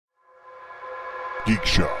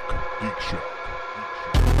GeekShock. GeekShock.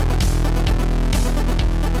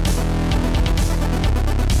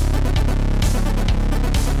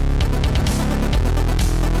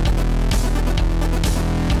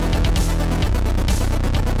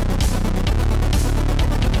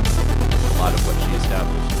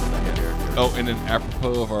 Oh, and then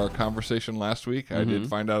apropos of our conversation last week, I did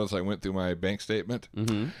find out as I went through my bank statement,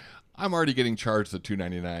 I'm already getting charged the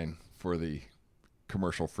 $2.99 for the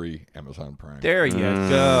commercial-free Amazon Prime. There you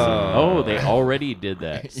go. Oh, they already did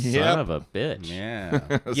that. Son of a bitch. Yeah.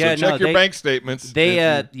 So check your bank statements.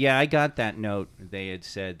 Yeah, I got that note. They had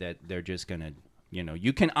said that they're just going to,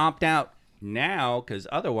 you can opt out now because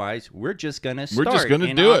otherwise we're just going to start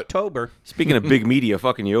in October. Speaking of big media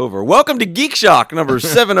fucking you over, welcome to GeekShock number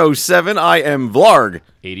 707. I am Vlarg.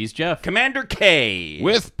 80s Jeff. Commander K.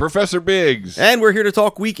 With Professor Biggs. And we're here to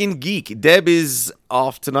talk Week in Geek. Deb is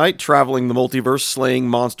off tonight, traveling the multiverse, slaying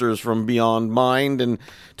monsters from beyond mind. And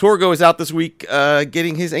Torgo is out this week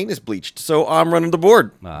getting his anus bleached. So I'm running the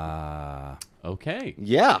board. Okay.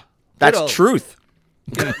 Yeah, that's truth.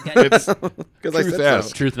 It's Because I said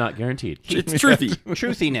so. Truth not guaranteed. It's truthy.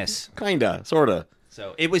 Truthiness. Kinda, sorta.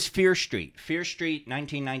 So it was Fear Street. Fear Street,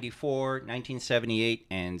 1994, 1978,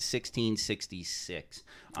 and 1666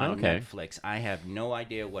 on Netflix. I have no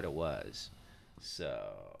idea what it was.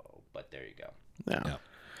 So, but there you go. Yeah.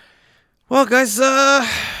 Well, guys,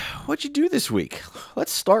 what'd you do this week?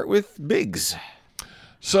 Let's start with Biggs.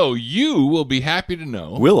 So you will be happy to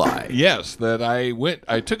know. Will I? Yes, that I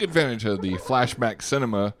took advantage of the flashback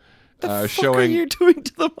cinema What showing. are you doing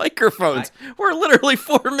to the microphones? We're literally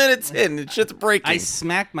 4 minutes in and shit's breaking. I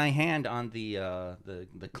smacked my hand on the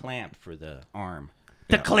clamp for the arm.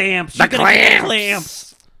 The clamps. The clamps.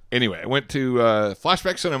 Clamps. Anyway, I went to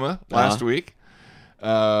Flashback Cinema last week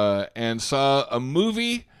and saw a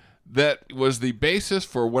movie that was the basis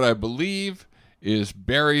for what I believe is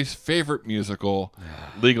Barry's favorite musical,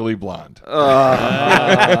 Legally Blonde.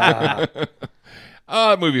 That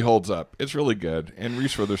movie holds up. It's really good. And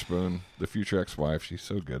Reese Witherspoon, the future ex-wife, she's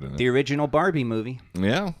so good in it. The original Barbie movie.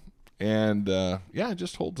 Yeah. And, it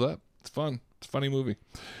just holds up. It's fun. It's a funny movie.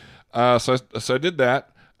 So I did that.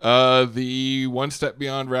 The One Step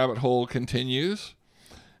Beyond Rabbit Hole continues.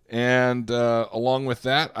 And along with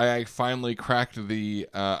that, I finally cracked the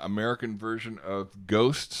American version of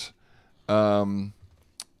Ghosts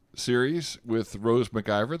series with Rose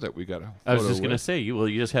McIver that we got a photo I was just going to with. say, you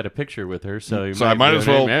just had a picture with her, so I might as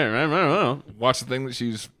well well watch the thing that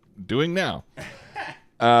she's doing now.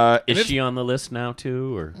 Is she on the list now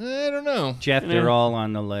too, or I don't know. Jeff, they're all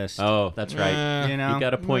on the list. Oh, that's right. You know? You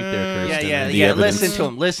got a point there, Kirsten. Yeah. evidence.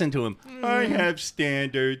 Listen to him. I have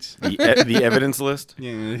standards. The evidence list?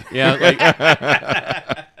 Yeah,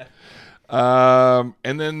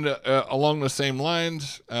 And then along the same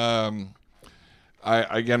lines,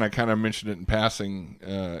 I kind of mentioned it in passing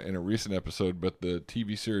in a recent episode, but the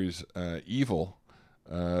TV series Evil,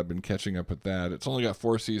 I've been catching up with that. It's only got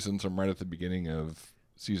 4 seasons. I'm right at the beginning of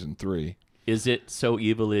season 3. Is it so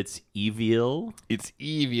evil it's evil? It's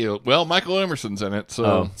evil. Well, Michael Emerson's in it,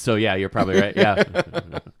 so so yeah, you're probably right. Yeah.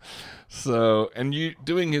 so and you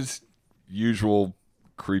doing his usual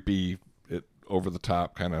creepy, over the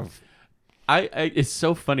top kind of. It's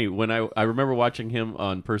so funny when I remember watching him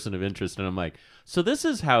on Person of Interest, and I'm like, so this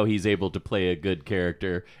is how he's able to play a good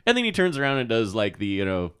character, and then he turns around and does like the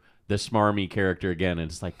smarmy character again, and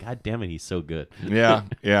it's like, God damn it, he's so good. Yeah.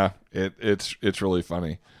 It's really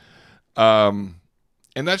funny. And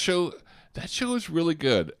that show is really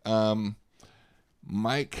good.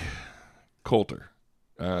 Mike Coulter,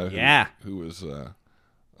 who was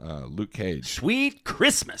Luke Cage. Sweet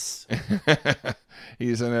Christmas.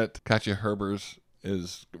 He's in it. Katja Herbers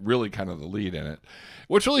is really kind of the lead in it.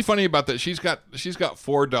 What's really funny about that, she's got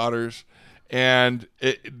 4 daughters, and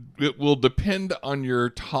it will depend on your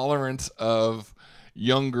tolerance of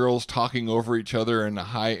young girls talking over each other in a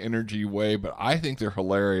high energy way, but I think they're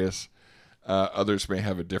hilarious. Others may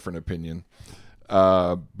have a different opinion,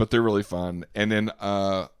 but they're really fun. And then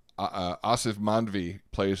Asif Mandvi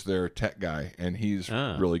plays their tech guy, and he's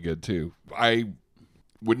really good too. I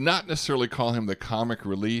would not necessarily call him the comic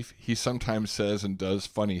relief. He sometimes says and does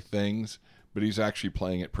funny things, but he's actually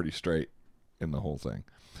playing it pretty straight in the whole thing.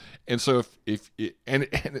 And so it's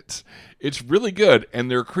really good,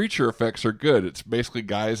 and their creature effects are good. It's basically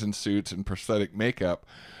guys in suits and prosthetic makeup,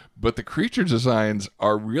 but the creature designs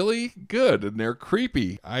are really good and they're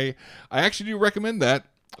creepy. I actually do recommend that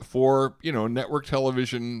for, network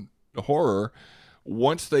television horror.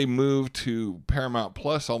 Once they move to Paramount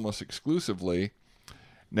Plus almost exclusively,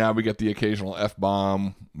 now we get the occasional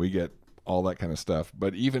F-bomb, we get all that kind of stuff.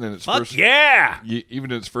 But even in its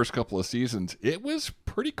even in its first couple of seasons, it was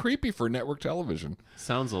pretty creepy for network television.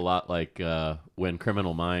 Sounds a lot like when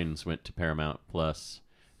Criminal Minds went to Paramount Plus,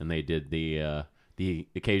 and they did the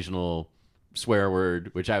occasional swear word,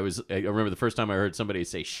 which I remember the first time I heard somebody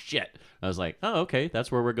say shit, I was like, oh, okay,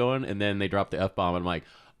 that's where we're going. And then they dropped the F-bomb, and I'm like,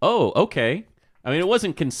 oh, okay. I mean, it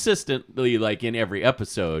wasn't consistently like in every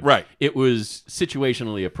episode. Right. It was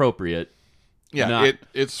situationally appropriate. Yeah,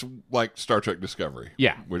 it's like Star Trek Discovery.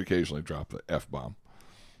 Yeah. Would occasionally drop the F-bomb.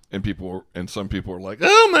 And some people were like,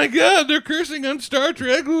 "Oh my God, they're cursing on Star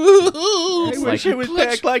Trek!" I wish it was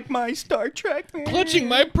back like my Star Trek, man. Clutching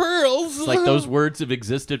my pearls. It's like those words have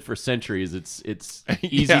existed for centuries. It's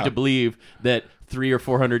easy to believe that 300 or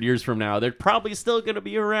 400 years from now, they're probably still going to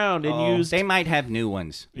be around and used. They might have new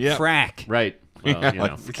ones. Yeah. Frack. Right.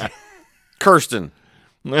 Well, Kirsten.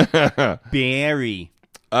 Barry.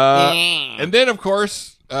 And then, of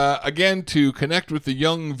course, again, to connect with the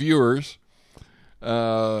young viewers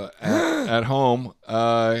at home,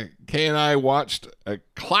 Kay and I watched a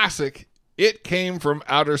classic, It Came from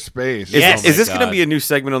Outer Space. Yes. Is this going to be a new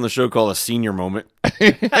segment on the show called A Senior Moment?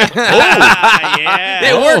 Yeah.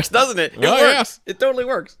 It works, doesn't it? It works. Yeah. It totally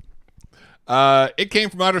works. It Came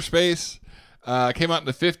from Outer Space. Came out in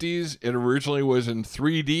the 50s. It originally was in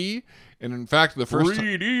 3D. And in fact, the first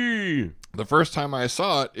 3D. The first time I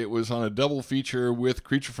saw it, it was on a double feature with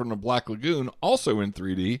Creature from the Black Lagoon, also in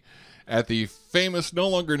 3D, at the famous, no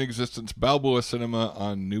longer in existence, Balboa Cinema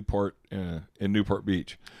on Newport in Newport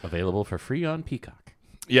Beach. Available for free on Peacock.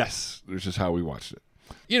 Yes, which is how we watched it.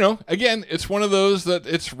 You know, again, it's one of those that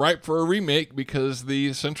it's ripe for a remake because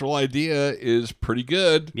the central idea is pretty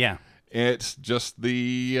good. Yeah. It's just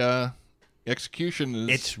the execution is...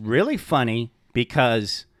 It's really funny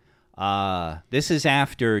because this is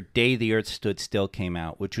after Day the Earth Stood Still came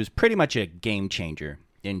out, which was pretty much a game changer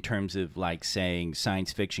in terms of like saying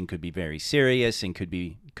science fiction could be very serious and could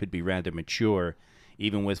be rather mature,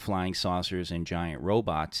 even with flying saucers and giant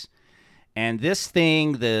robots. And this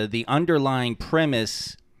thing, the underlying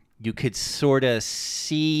premise, you could sort of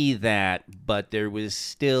see that, but there was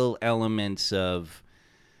still elements of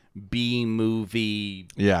B-movie.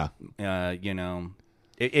 Yeah. You know,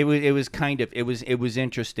 it was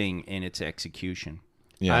interesting in its execution.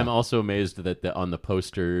 Yeah. I'm also amazed that on the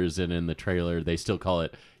posters and in the trailer they still call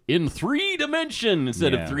it in 3 dimension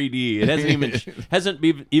instead of 3D. It hasn't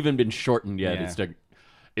even been shortened yet. Yeah. It's like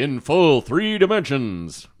in full 3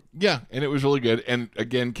 dimensions. Yeah, and it was really good. And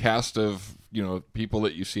again, cast of, you know, people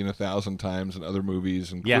that you've seen 1,000 times in other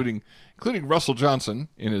movies, including Russell Johnson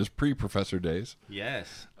in his pre-Professor days.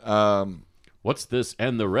 Yes. What's this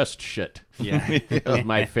and the rest shit? Yeah. That was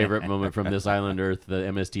my favorite moment from This Island Earth, the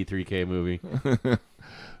MST3K movie.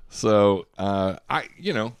 So, I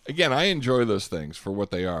enjoy those things for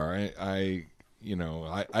what they are. I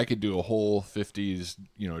could do a whole 50s,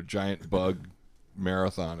 giant bug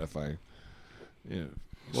marathon if I,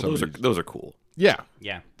 Well, those are cool. Yeah.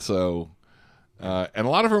 Yeah. So, and a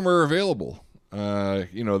lot of them are available.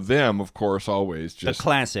 Them, of course, always just the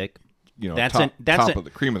classic. Top of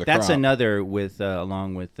the cream of the crop. That's another with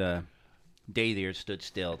along with Day the Earth Stood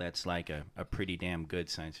Still. That's like a pretty damn good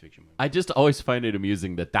science fiction movie. I just always find it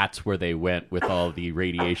amusing that that's where they went with all the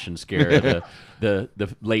radiation scare, the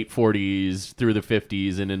late 40s through the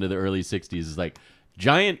 50s and into the early 60s. Is like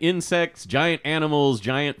giant insects, giant animals,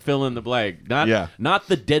 giant fill in the blank. Not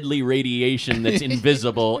the deadly radiation that's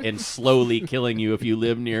invisible and slowly killing you if you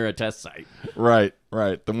live near a test site. Right.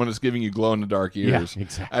 The one that's giving you glow in the dark ears. Yeah,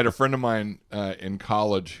 exactly. I had a friend of mine in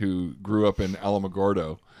college who grew up in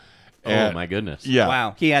Alamogordo. Oh my goodness! Yeah.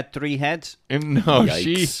 Wow. He had 3 heads. And no,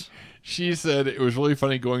 she said it was really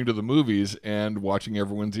funny going to the movies and watching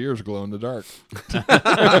everyone's ears glow in the dark.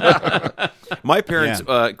 My parents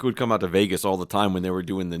would come out to Vegas all the time when they were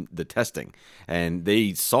doing the testing, and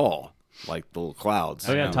they saw like the clouds.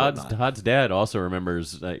 Oh yeah, Todd's dad also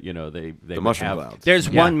remembers. They the mushroom clouds. There's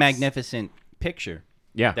one magnificent picture.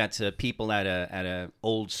 Yeah, that's people at a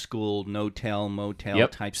old school motel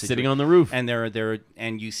type situation. Sitting on the roof, and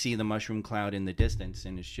and you see the mushroom cloud in the distance,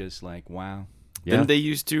 and it's just like wow. Yeah. Didn't they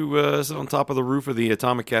used to sit on top of the roof of the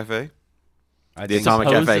Atomic Cafe? Atomic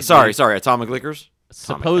Cafe. Sorry, Atomic Liquors.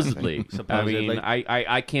 Supposedly. I mean,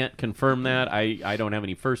 I can't confirm that. I don't have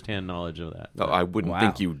any firsthand knowledge of that. No, I wouldn't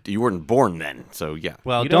think you weren't born then. So yeah.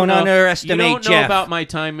 Well, don't underestimate You don't know Jeff. about my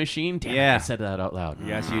time machine. Damn, I said that out loud.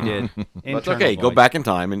 Yes, you did. That's okay. Go back in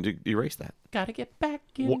time and erase that. Gotta get back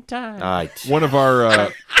in time. One of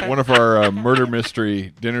our murder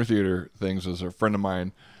mystery dinner theater things was a friend of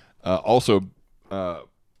mine, also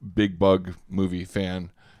big bug movie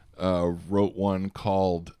fan, wrote one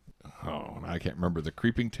called I can't remember, the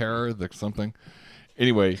Creeping Terror, the something.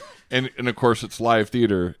 Anyway, and of course it's live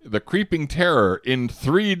theater. The Creeping Terror in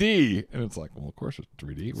 3D, and it's like, well, of course it's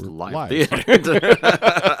 3D. We're live. theater.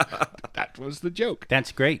 That was the joke.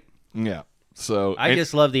 That's great. Yeah. So I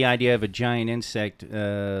just love the idea of a giant insect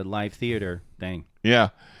live theater thing. Yeah,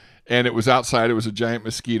 and it was outside. It was a giant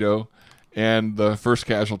mosquito, and the first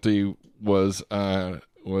casualty was Private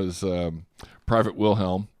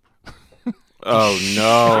Wilhelm. Oh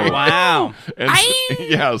no! Wow.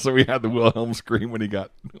 And so we had the Wilhelm scream when he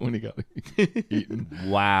got eaten.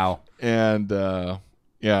 Wow. And and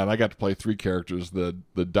I got to play 3 characters: the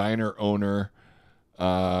diner owner,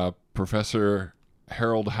 Professor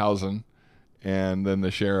Harold Hausen, and then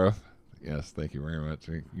the sheriff. Yes, thank you very much.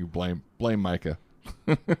 You blame Micah.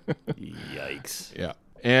 Yikes! Yeah,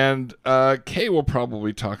 and Kay will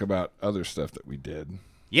probably talk about other stuff that we did.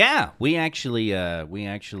 Yeah, we actually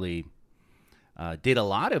did a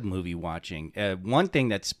lot of movie watching. One thing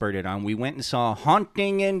that spurred it on, we went and saw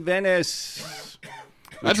Haunting in Venice.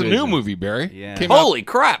 That's a new movie, Barry. Yeah. Came out Holy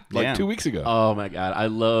crap! like Yeah. 2 weeks ago. Oh my god, I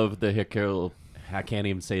love the Hercule. I can't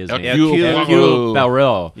even say his name. Hercule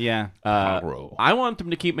Poirot. Yeah. Poirot. I want them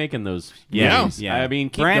to keep making those. Yeah. movies. Yeah. I mean,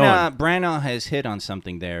 keep going. Branagh has hit on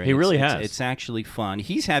something there. He really has. It's actually fun.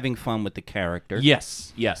 He's having fun with the character.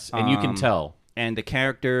 Yes, and you can tell. And the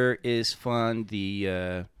character is fun.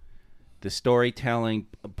 The storytelling,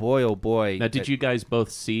 boy, oh boy. Now, did you guys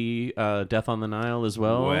both see Death on the Nile as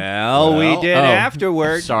well? Well, we did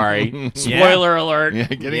afterward. Sorry. Spoiler alert. Yeah,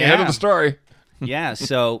 getting ahead of the story. Yeah,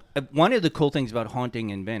 so one of the cool things about Haunting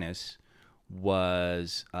in Venice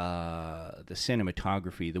was the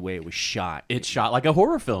cinematography, the way it was shot. It's shot like a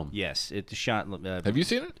horror film. Yes, it's shot. Have you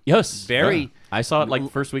seen it? Yes. Very. Yeah. I saw it like the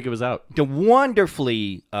first week it was out. The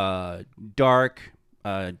wonderfully dark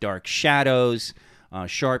shadows,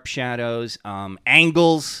 sharp shadows,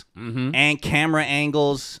 angles, and camera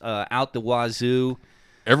angles out the wazoo.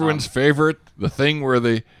 Everyone's favorite, the thing where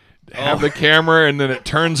they have the camera and then it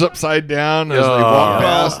turns upside down as they walk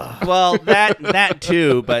past. Well, that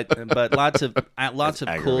too, but lots of cool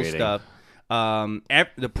aggravating. stuff.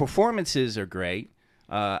 The performances are great.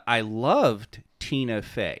 I loved Tina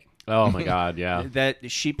Fey. Oh my god, yeah. That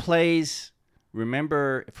she plays.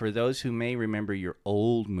 Remember, for those who may remember your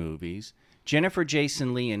old movies, Jennifer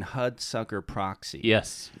Jason Leigh in Hudsucker Proxy.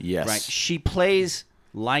 Yes. Yes. Right. She plays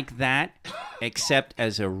like that, except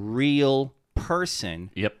as a real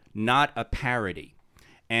person. Yep. Not a parody.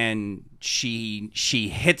 And she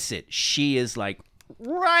hits it. She is like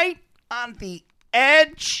right on the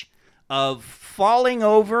edge of falling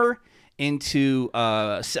over into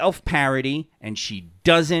self-parody, and she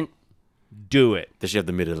doesn't do it. Does she have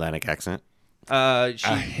the Mid-Atlantic accent? A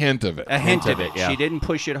hint of it. A hint of it. yeah. She didn't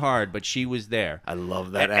push it hard, but she was there. I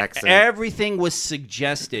love that accent. Everything was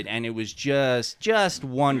suggested, and it was just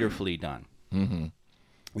wonderfully done. Mm-hmm.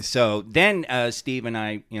 So then Steve and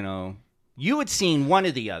I, you had seen one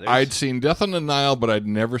of the others. I'd seen Death on the Nile, but I'd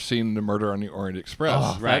never seen The Murder on the Orient Express.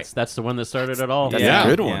 Oh, Right. That's the one that started it all. That's a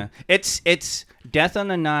good one. Yeah. It's Death on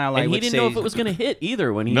the Nile. And I he would didn't say, know if it was going to hit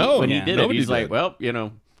either when he No, did it. nobody He's did. like, well,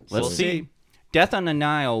 let's We'll see. Death on the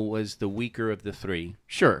Nile was the weaker of the three,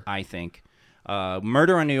 Sure. I think.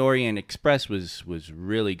 Murder on the Orient Express was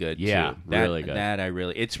really good. Yeah, too. really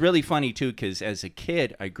good. It's really funny too because as a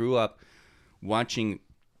kid I grew up watching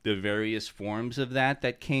the various forms of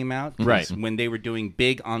that came out. Right. When they were doing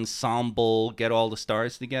big ensemble, get all the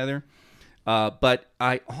stars together. But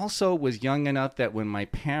I also was young enough that when my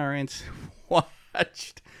parents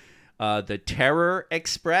watched the Terror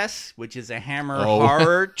Express, which is a Hammer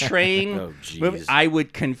horror train Oh, jeez. movie, I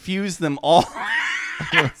would confuse them all.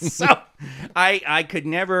 So I could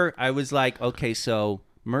never. I was like, okay, so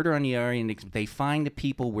Murder on the Orient, they find the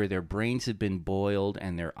people where their brains have been boiled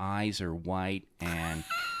and their eyes are white, and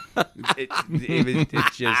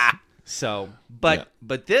it's just so. But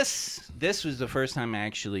this was the first time I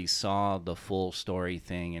actually saw the full story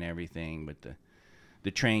thing and everything with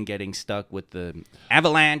the train getting stuck with the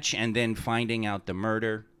avalanche and then finding out the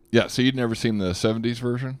murder. Yeah, so you'd never seen the 70s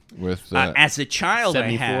version with... As a child,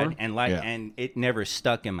 I 74? had, and Yeah. and it never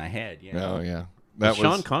stuck in my head. You know? Oh, yeah. That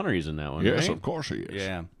Sean was... Connery's in that one, Yes, right? of course he is.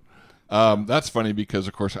 Yeah. That's funny because,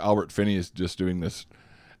 of course, Albert Finney is just doing this,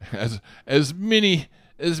 as many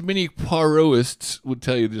Poirotists would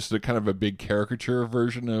tell you, just a kind of a big caricature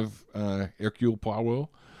version of Hercule Poirot.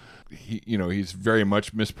 He's very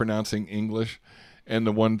much mispronouncing English, and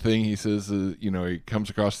the one thing he says, he comes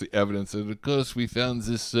across the evidence, and of course we found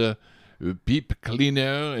this peep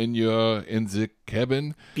cleaner in the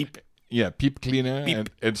cabin. Peep. Yeah, peep cleaner,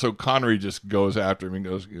 and so Connery just goes after him and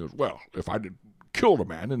goes, well, if I did killed a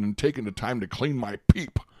man and then taken the time to clean my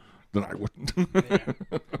peep, then I wouldn't.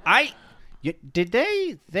 Did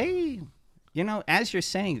they, as you're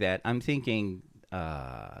saying that, I'm thinking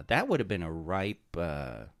that would have been a ripe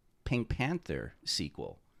Pink Panther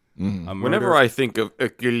sequel. Mm-hmm. Whenever I think of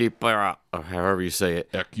Hercule Poirot, or however you say it,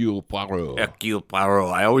 Hercule Poirot. Hercule Poirot,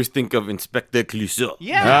 I always think of Inspector Clouseau.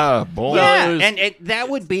 Yeah. Ah, boy. Yeah, Well, and that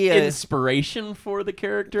would be a... inspiration for the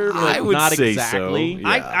character, but I would not say exactly. so.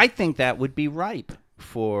 Yeah. I think that would be ripe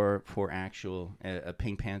for actual a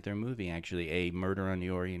Pink Panther movie. Actually, a Murder on the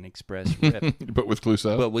Orient Express rip, But with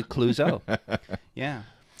Clouseau. but with Clouseau. Yeah.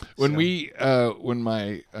 When So- when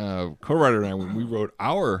my co-writer and I, when we wrote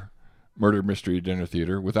our Murder Mystery Dinner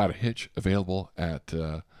Theater Without a Hitch, available at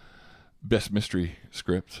Best Mystery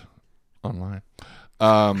Script online.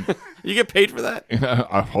 You get paid for that?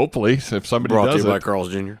 Hopefully, if somebody Brought to does you by it.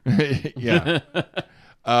 Carl's Jr. Yeah.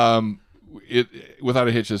 Without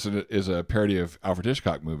a Hitch is a parody of Alfred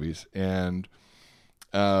Hitchcock movies, and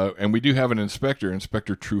we do have an Inspector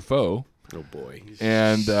Truffaut. Oh boy.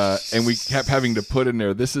 And we kept having to put in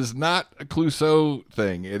there, this is not a Clouseau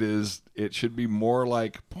thing. It should be more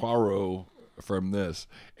like Poirot from this.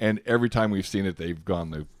 And every time we've seen it, they've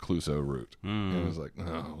gone the Clouseau route. And it was like,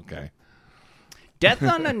 oh, okay. Death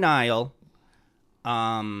on the Nile.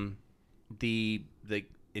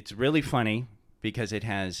 It's really funny because it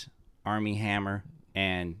has Armie Hammer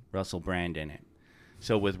and Russell Brand in it.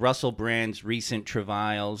 So with Russell Brand's recent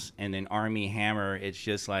travails and then Armie Hammer, it's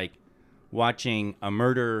just like watching a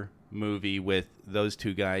murder movie with those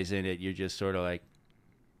two guys in it. You're just sort of like,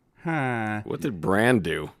 huh. What did Brand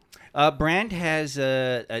do? Brand has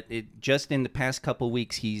just in the past couple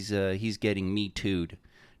weeks he's getting Me Too'd.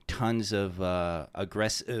 Tons of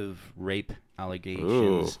aggressive rape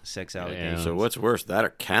allegations, sex allegations. So what's worse, that or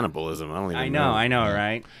cannibalism? I don't even know. I know,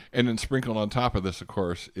 right? And then sprinkled on top of this, of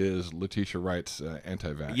course, is Letitia Wright's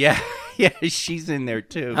anti-vax. Yeah, she's in there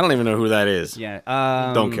too. I don't even know who that is. Yeah,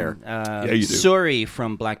 Don't care. Yeah, you do. Suri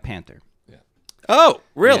from Black Panther. Oh,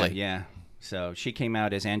 really? Yeah. So she came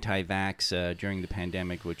out as anti-vax during the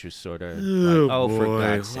pandemic, which was sort of for Boy,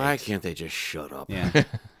 God's why sake. can't they just shut up? Yeah.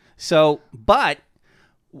 So, but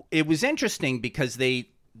it was interesting because they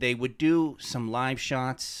would do some live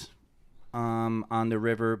shots on the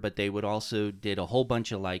river, but they would also did a whole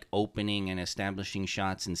bunch of like opening and establishing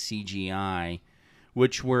shots in CGI,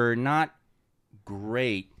 which were not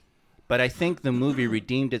great. But I think the movie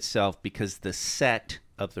redeemed itself because the set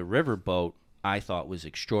of the riverboat I thought was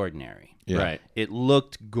extraordinary. Yeah. Right. It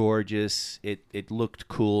looked gorgeous. It looked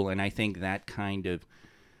cool, and I think that kind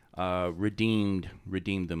of redeemed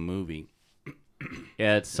the movie.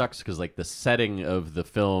 Yeah, it sucks because like the setting of the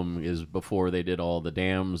film is before they did all the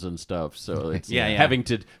dams and stuff, so it's Yeah. having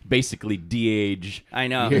to basically de-age. I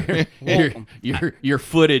know. Your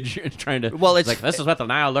footage, trying to. Well, it's like this is what the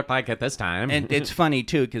Nile looked like at this time, And it's funny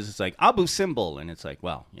too because it's like Abu Simbel, and it's like,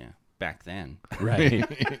 well, yeah, back then.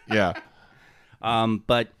 right? Yeah.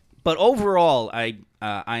 But overall, I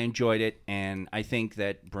enjoyed it, and I think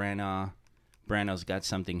that Branagh's got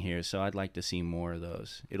something here, so I'd like to see more of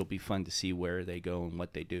those. It'll be fun to see where they go and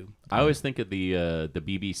what they do. I always think of the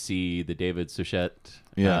BBC, the David Suchet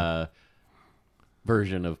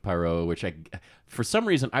version of Poirot, which for some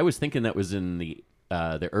reason I was thinking that was in the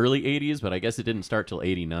early 80s, but I guess it didn't start till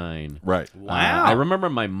 89. Right. Wow. I remember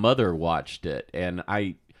my mother watched it, and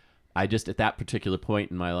I just at that particular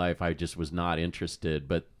point in my life I just was not interested.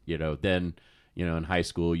 But then in high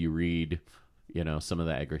school you read some of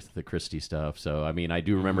the Agatha Christie stuff. So I mean I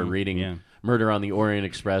do remember reading Murder on the Orient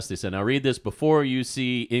Express. They said, now read this before you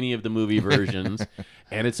see any of the movie versions,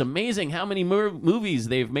 and it's amazing how many movies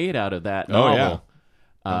they've made out of that novel.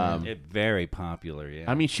 Very popular, yeah.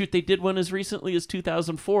 I mean, shoot, they did one as recently as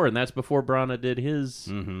 2004, and that's before Branagh did his.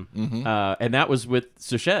 And that was with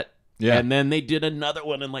Suchet. Yeah. And then they did another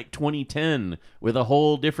one in like 2010 with a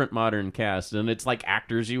whole different modern cast, and it's like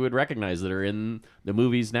actors you would recognize that are in the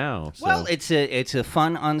movies now. So. Well, it's a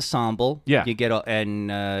fun ensemble. Yeah. You get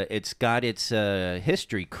it's got its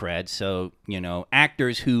history cred. So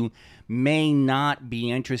actors who may not be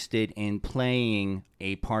interested in playing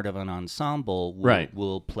a part of an ensemble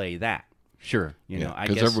will play that. Sure. I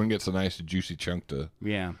Because guess everyone gets a nice juicy chunk to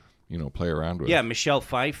play around with. Yeah, Michelle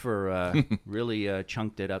Pfeiffer really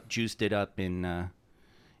chunked it up, juiced it up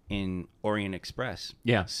in Orient Express.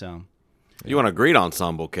 Yeah. So You want a great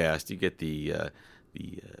ensemble cast? You get the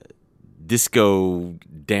disco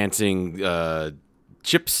dancing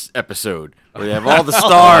Chips episode where they have all the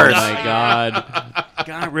stars. Oh my God.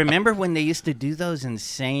 God, remember when they used to do those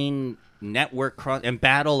insane network cross and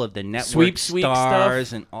battle of the network Sweep stars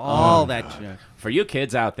stuff? and all that. For you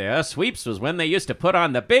kids out there, sweeps was when they used to put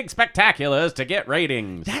on the big spectaculars to get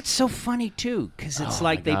ratings. That's so funny too, because it's Oh,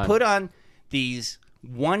 like my they God. put on these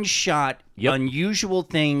one-shot, unusual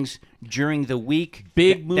things during the week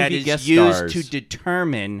Big movie that is guest used stars. to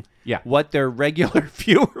determine Yeah. what their regular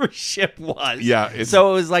viewership was. Yeah,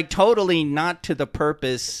 so it was like totally not to the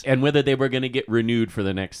purpose. And whether they were going to get renewed for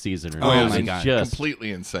the next season or Oh, not. my It was God. just-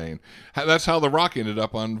 completely insane. That's how The Rock ended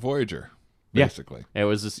up on Voyager, Yeah. basically. It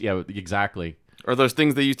was just, exactly. Or those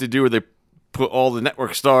things they used to do where they put all the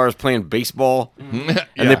network stars playing baseball, and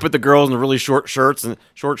Yeah. they put the girls in the really short shirts and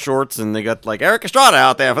short shorts, and they got like Eric Estrada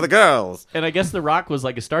out there for the girls. And I guess The Rock was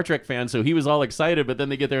like a Star Trek fan, so he was all excited, but then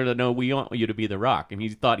they get there to know, we want you to be The Rock. And he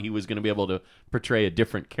thought he was going to be able to portray a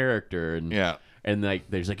different character. And Yeah. And like,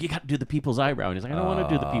 there's like, you got to do the people's eyebrow. And he's like, I don't want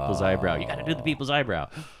to do the people's eyebrow. You got to do the people's eyebrow.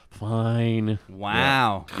 Fine.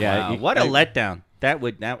 Wow. Yeah, Wow. What a letdown. That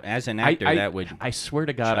as an actor, that would. I swear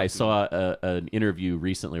to God, I saw an interview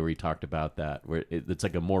recently where he talked about that. Where it's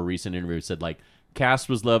like a more recent interview. It said like cast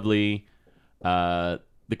was lovely, the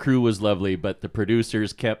crew was lovely, but the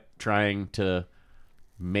producers kept trying to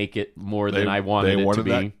make it more than I wanted they it wanted to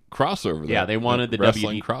be. that crossover. Yeah, they wanted the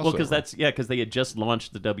wrestling WWE. crossover. Well, because because they had just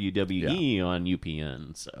launched the WWE on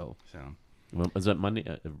UPN. So was that Monday?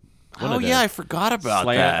 One Oh of the- yeah, I forgot about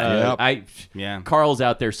Slam- that. Yep. Carl's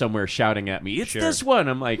out there somewhere shouting at me. It's this one.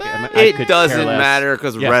 I'm like, I It could doesn't care less. matter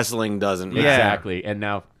because Yeah. wrestling doesn't matter. Exactly. And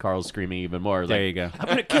now Carl's screaming even more. There Like, you go. I'm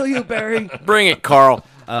gonna kill you, Barry. Bring it, Carl.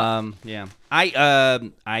 Yeah.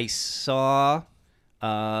 I saw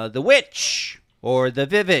The Witch or The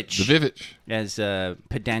Vivitch. The Vivitch. As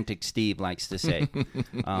pedantic Steve likes to say.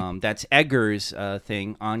 That's Eggers'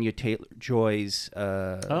 thing, Anya Taylor-Joy's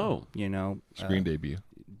Screen debut.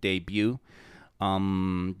 debut.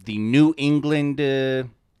 The New England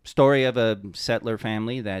story of a settler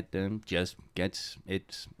family that just gets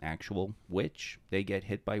its actual witch. They get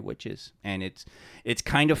hit by witches, and it's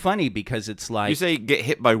kind of funny because it's like You say get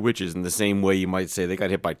hit by witches in the same way you might say they got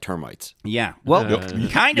hit by termites. yeah, well,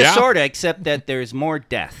 kind of, Yeah. sort of, except that there's more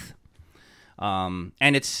death. And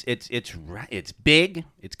it's big.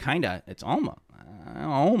 It's kind of I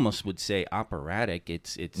almost would say operatic.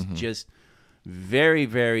 It's just very,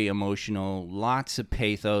 very emotional. Lots of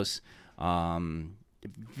pathos.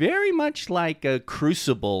 Very much like a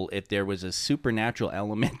Crucible if there was a supernatural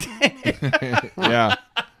element in it. Yeah.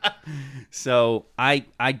 So I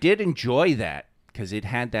did enjoy that because it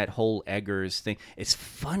had that whole Eggers thing. It's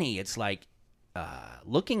funny. It's like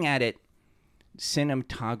looking at it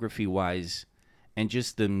cinematography wise and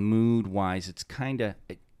just the mood wise. It's kind of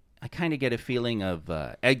I kind of get a feeling of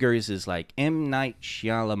Eggers is like M. Night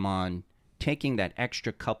Shyamalan taking that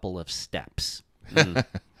extra couple of steps.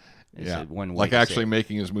 Is Yeah. one way Like to say actually it.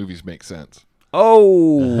 making his movies make sense.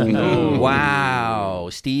 Oh, wow.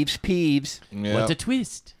 Steve's Peeves. Yeah. What's a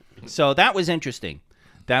twist? So that was interesting.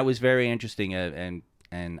 That was very interesting, and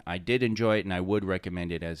I did enjoy it, and I would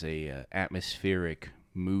recommend it as a atmospheric,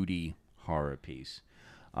 moody horror piece.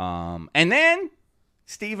 And then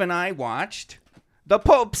Steve and I watched The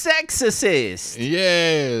Pope's Exorcist.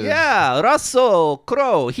 Yes. Yeah, Russell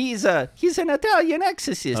Crowe. He's an Italian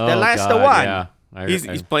exorcist, the Oh, last God, one. Yeah.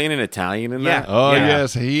 He's playing in Italian in Yeah. that. Oh Yeah.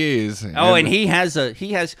 yes, he is. Oh, and he has.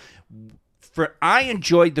 I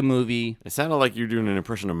enjoyed the movie. It sounded like you're doing an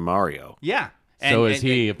impression of Mario. Yeah. So is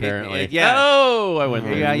he, apparently. Yeah. Oh, I went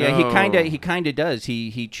there. Yeah, yeah, No. he kind of does.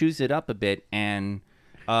 He chews it up a bit, and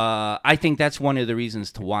I think that's one of the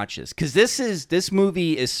reasons to watch this because this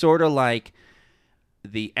movie is sort of like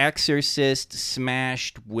The Exorcist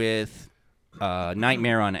smashed with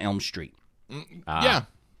Nightmare on Elm Street. Yeah.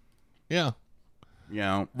 Yeah. You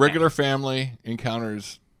know, Regular family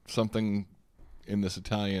encounters something in this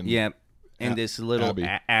Italian. yeah, and this little Abbey.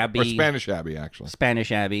 abbey, Or Spanish Abbey, actually. Spanish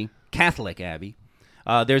abbey, Catholic abbey.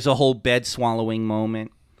 There's a whole bed swallowing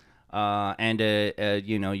moment. And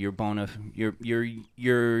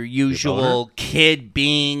your usual kid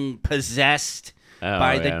being possessed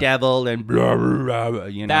by the devil and blah, blah, blah,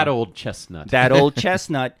 you know That old chestnut. that old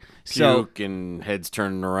chestnut. So Puke and heads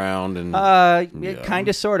turning around and kind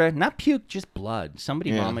of sort of not puke, just blood.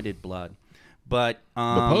 Somebody Yeah. vomited blood, but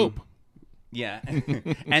The Pope. yeah,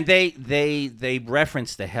 and they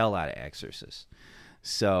reference the hell out of Exorcist.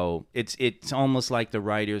 So it's almost like the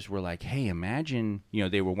writers were like, hey, imagine,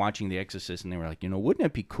 they were watching The Exorcist and they were like, wouldn't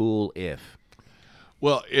it be cool if?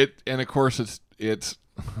 Well, of course it's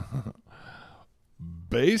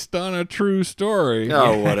based on a true story.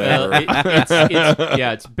 oh whatever.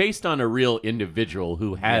 It's based on a real individual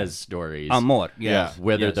who has stories. Amor, yes. Yeah.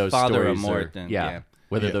 Whether yes, those Father stories Amor, are- then, yeah.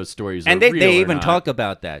 whether those stories and are real they or even not. talk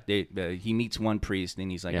about that. He meets one priest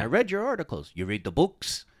and he's like, Yeah. I read your articles. You read the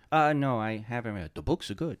books? No, I haven't read. The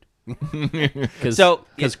books are good. Because So,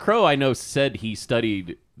 Crow, I know, said he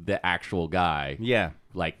studied the actual guy, Yeah.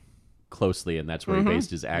 like closely, and that's where he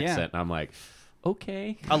based his accent. And I'm like,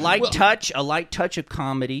 okay, A light touch of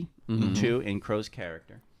comedy, too, in Crow's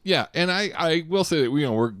character. Yeah, and I will say that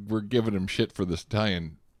we're giving him shit for this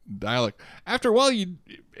Italian dialect. After a while,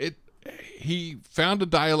 he found a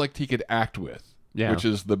dialect he could act with, which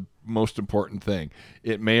is the most important thing.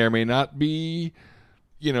 It may or may not be,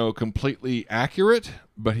 completely accurate,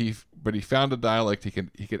 but he found a dialect he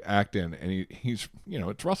could act in, and he's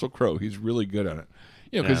it's Russell Crowe. He's really good at it,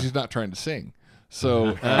 because he's not trying to sing.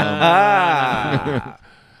 So,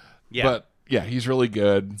 Yeah. but yeah, he's really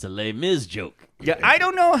good. it's a Les Mis joke. Yeah, I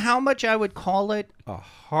don't know how much I would call it a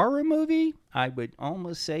horror movie. I would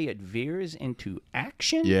almost say it veers into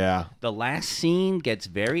action. Yeah. The last scene gets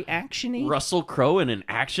very actiony. Russell Crowe in an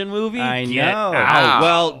action movie? I Get know. out.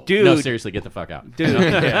 Well, dude. No, seriously, get the fuck out.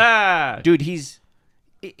 Dude, he's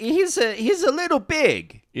a little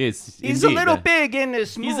big. It's He's indeed, a little big in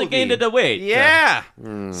this movie. He's a gained the weight. Yeah.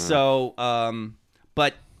 So,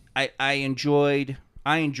 but I enjoyed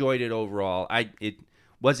it overall. It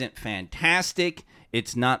wasn't fantastic.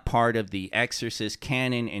 It's not part of the Exorcist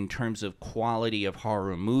canon in terms of quality of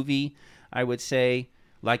horror movie, I would say.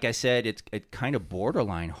 Like I said, it's kind of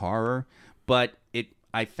borderline horror, but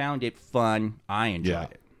I found it fun. I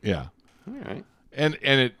enjoyed it. Yeah. All right. And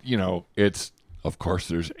it, it's, of course,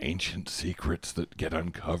 there's ancient secrets that get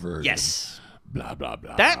uncovered. Yes. Blah, blah,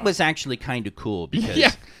 blah. That was actually kind of cool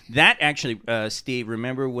because that actually, Steve,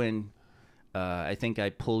 remember when I think I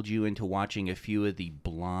pulled you into watching a few of the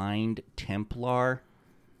Blind Templar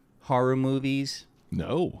horror movies?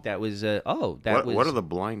 No. That was, What are the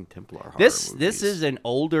Blind Templar horror This movies? is an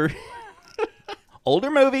older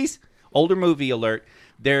movies. Older movie alert.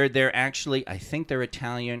 They're actually, I think they're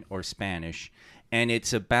Italian or Spanish, and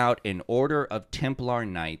it's about an order of Templar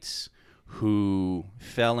knights who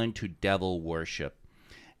fell into devil worship,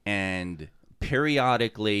 and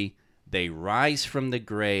periodically they rise from the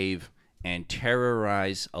grave and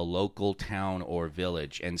terrorize a local town or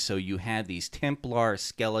village. And so you have these Templar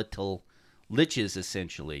skeletal liches,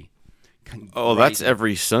 essentially. Oh, that's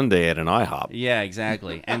every Sunday at an IHOP. Yeah,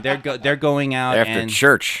 exactly. And they're going out After and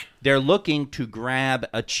church. they're looking to grab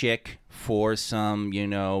a chick for some,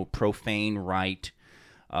 profane rite.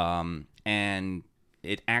 And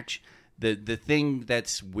it actually, the thing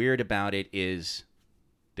that's weird about it is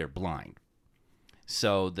they're blind.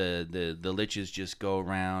 So the liches just go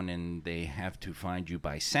around and they have to find you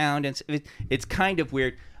by sound. And it's kind of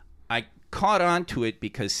weird. I caught on to it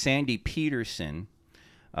because Sandy Peterson,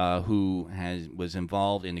 who was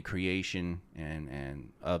involved in the creation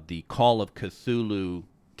and of the Call of Cthulhu,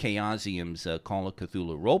 Chaosium's Call of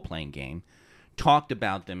Cthulhu role-playing game, talked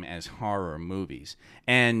about them as horror movies.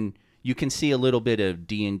 And you can see a little bit of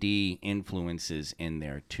D&D influences in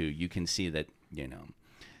there, too. You can see that,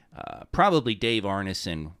 probably Dave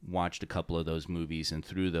Arneson watched a couple of those movies and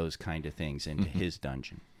threw those kind of things into his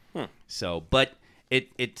dungeon. So, but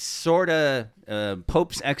it sort of,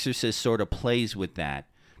 Pope's Exorcist sort of plays with that,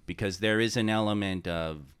 because there is an element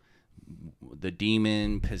of the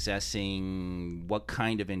demon possessing what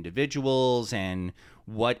kind of individuals and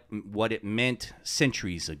what it meant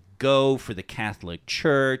centuries ago for the Catholic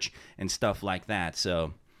Church and stuff like that.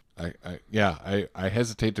 So, I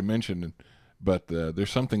hesitate to mention, but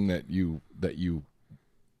there's something that you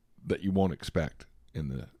won't expect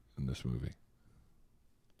in this movie.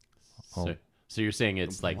 So you're saying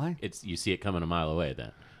it's like What? you see it coming a mile away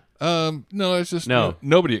then? No, it's just No.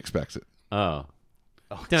 nobody expects it. Oh.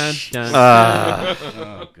 Dun, dun.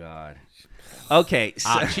 oh God. Okay. So,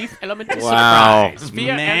 Our chief element is Wow. surprise.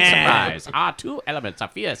 Fear Man. and surprise. Our two elements are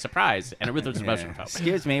fear, surprise, and a rhythm expression.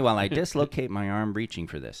 excuse me while I dislocate my arm reaching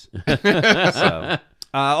for this. So,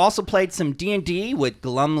 also played some D&D with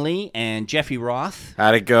Glumley and Jeffy Roth.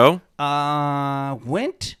 How'd it go?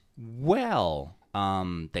 Went well.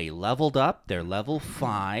 They leveled up. They're level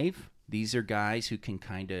 5. These are guys who can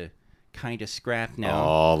kind of scrap now.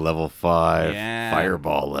 Oh, level 5. Yeah.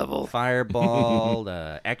 Fireball level. Fireball,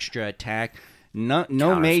 extra attack. No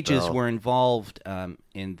mages were involved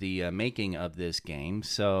in the making of this game,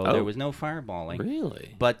 so there was no fireballing.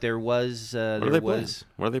 Really? But there was. What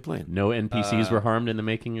are they playing? No NPCs were harmed in the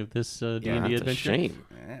making of this D&D That's a adventure? shame.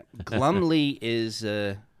 Glumley is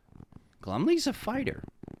Glumley's a fighter.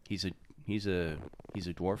 He's a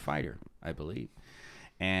dwarf fighter, I believe,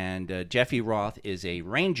 and Jeffy Roth is a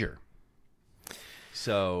ranger.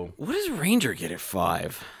 So What does Ranger get at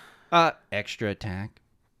 5? extra attack.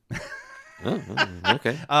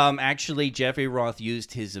 Okay. Actually, Jeffrey Roth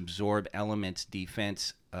used his absorb elements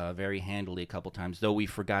defense very handily a couple times, though we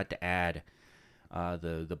forgot to add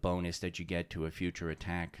the bonus that you get to a future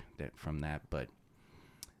attack from that. But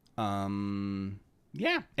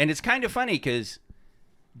yeah, and it's kind of funny because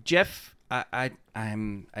Jeff, I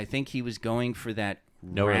think he was going for that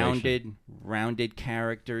rounded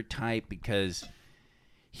character type because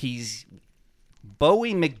he's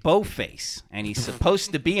Bowie McBowface, and he's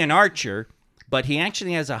supposed to be an archer, but he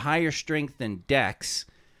actually has a higher strength than Dex,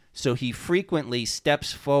 so he frequently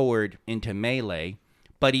steps forward into melee,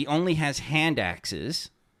 but he only has hand axes.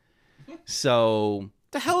 So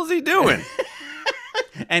the hell is he doing?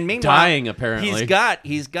 And meanwhile, dying apparently.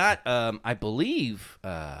 He's got I believe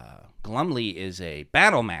Glumley is a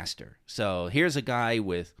battle master. So here's a guy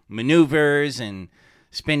with maneuvers and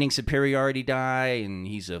spending superiority die, and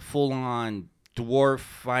he's a full-on dwarf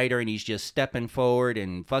fighter, and he's just stepping forward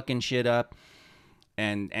and fucking shit up.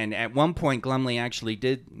 And at one point, Glumley actually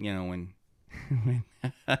did, when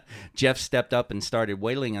Jeff stepped up and started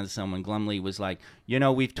wailing on someone, Glumley was like,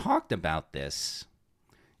 we've talked about this.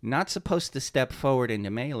 Not supposed to step forward into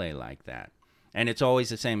melee like that. And it's always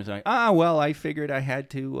the same. It's like, well, I figured I had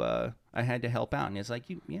to help out. And it's like,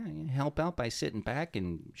 you help out by sitting back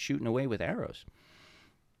and shooting away with arrows.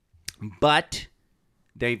 But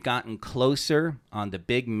they've gotten closer on the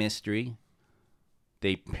big mystery.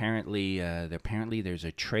 Apparently there's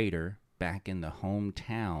a traitor back in the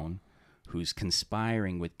hometown who's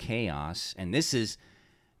conspiring with chaos. And this is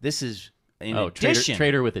in addition.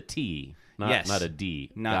 Traitor with a T, yes, not a D.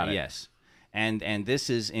 Yes. And this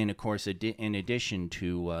is in addition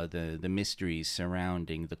to the mysteries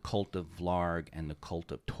surrounding the cult of Vlarg and the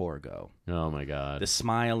cult of Torgo. Oh my God! The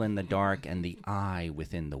smile in the dark and the eye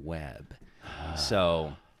within the web.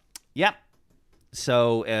 So, yep.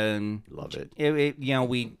 So, love it. It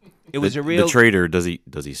was a real. The trader, does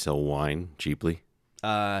he sell wine cheaply?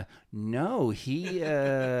 No, he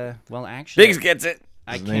well actually Biggs gets it.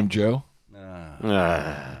 His name Joe.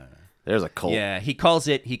 There's a cult. Yeah, he calls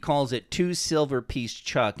it 2 silver piece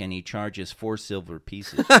chuck, and he charges 4 silver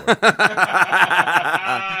pieces for it.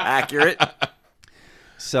 Accurate.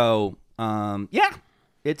 So, yeah,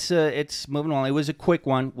 it's moving along. It was a quick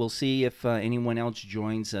one. We'll see if anyone else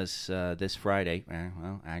joins us this Friday.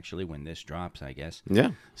 Well, actually, when this drops, I guess.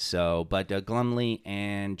 Yeah. So, but Glumley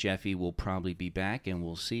and Jeffy will probably be back, and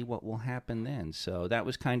we'll see what will happen then. So that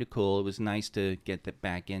was kind of cool. It was nice to get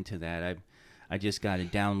back into that. I just got to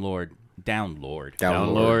download. Downlord.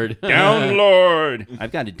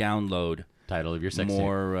 I've got to download Title of your sex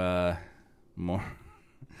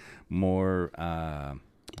more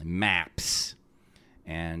maps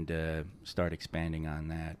and start expanding on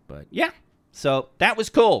that. But yeah, so that was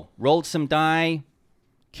cool. Rolled some die,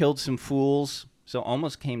 killed some fools. So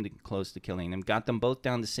almost came close to killing them. Got them both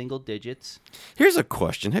down to single digits. Here's a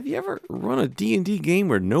question: have you ever run a D&D game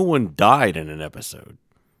where no one died in an episode?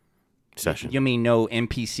 Session. You mean no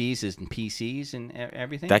NPCs and PCs and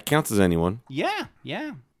everything? That counts as anyone. Yeah.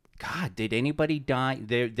 God, did anybody die?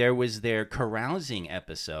 There was their carousing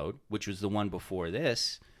episode, which was the one before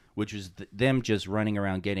this, which was them just running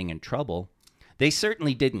around getting in trouble. They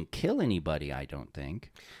certainly didn't kill anybody, I don't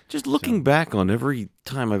think. Just looking back on every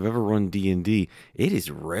time I've ever run D&D, it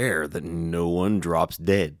is rare that no one drops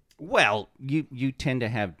dead. Well, you tend to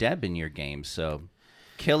have Deb in your game, so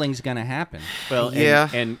killing's going to happen. Well, yeah.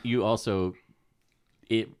 And you also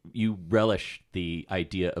you relish the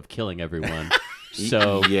idea of killing everyone.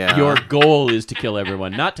 So Yeah. your goal is to kill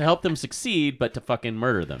everyone, not to help them succeed, but to fucking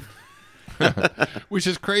murder them. Which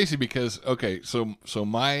is crazy because, okay, so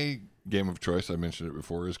my game of choice, I mentioned it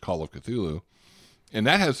before, is Call of Cthulhu. And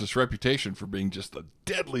that has this reputation for being just the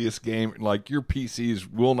deadliest game. Like, your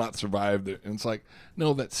PCs will not survive. And it's like,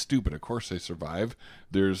 no, that's stupid. Of course they survive.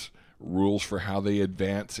 There's rules for how they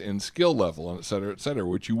advance in skill level, and et cetera,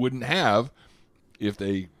 which you wouldn't have if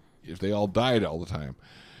they all died all the time.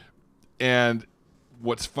 And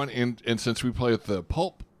what's funny, and since we play with the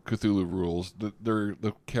Pulp Cthulhu rules,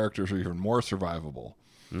 the characters are even more survivable.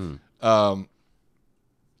 And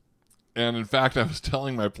in fact, I was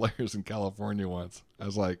telling my players in California once, I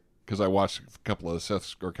was like, because I watched a couple of Seth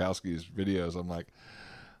Skorkowski's videos, I'm like,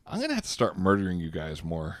 I'm going to have to start murdering you guys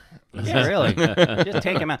more. Yeah, really. Just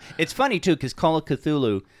take them out. It's funny, too, because Call of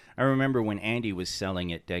Cthulhu, I remember when Andy was selling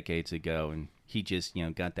it decades ago, and he just,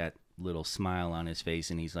 got that little smile on his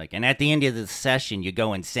face, and he's like, and at the end of the session, you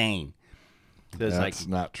go insane. That's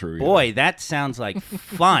not true. Boy, that sounds like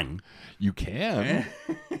fun. You can,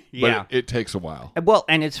 Yeah. but it takes a while. Well,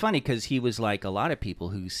 and it's funny because he was like a lot of people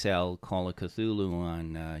who sell Call of Cthulhu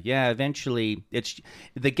on. Eventually,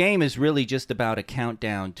 the game is really just about a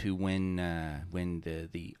countdown to when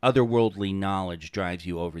the otherworldly knowledge drives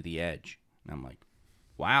you over the edge. And I'm like,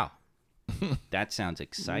 wow, that sounds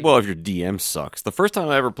exciting. Well, if your DM sucks. The first time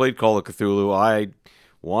I ever played Call of Cthulhu, I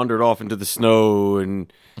wandered off into the snow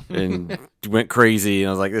and went crazy, and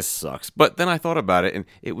I was like, this sucks. But then I thought about it, and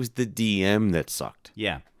it was the DM that sucked.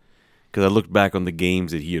 Yeah. Because I looked back on the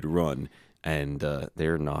games that he had run, and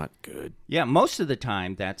they're not good. Yeah, most of the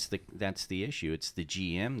time that's the issue. It's the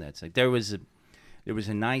GM that's like there was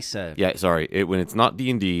a nice Yeah, sorry. When it's not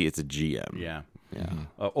D&D, it's a GM. yeah. Yeah.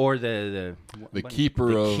 Or the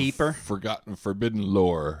Keeper of keeper. Forgotten Forbidden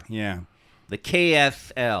Lore. Yeah. The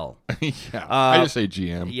KFL. Yeah, I just say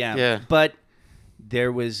GM. Yeah. Yeah. But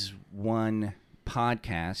there was one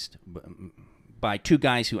podcast by two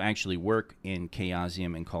guys who actually work in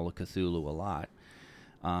Chaosium and Call of Cthulhu a lot,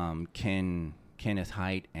 Kenneth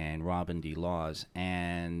Haidt and Robin D. Laws,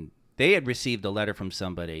 and they had received a letter from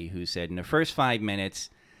somebody who said in the first 5 minutes,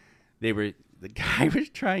 the guy was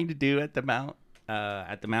trying to do at the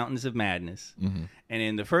Mountains of Madness, and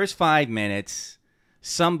in the first 5 minutes,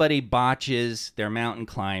 somebody botches their mountain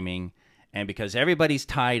climbing, and because everybody's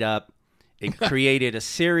tied up, it created a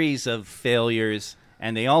series of failures,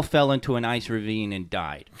 and they all fell into an ice ravine and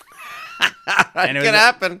died. And It could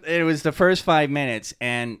happen. It was the first 5 minutes,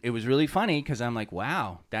 and it was really funny because I'm like,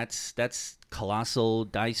 wow, that's colossal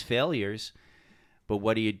dice failures. But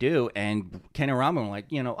what do you do? And Ken and Robin were like,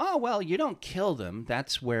 oh, well, you don't kill them.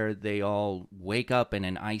 That's where they all wake up in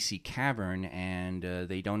an icy cavern, and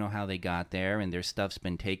they don't know how they got there, and their stuff's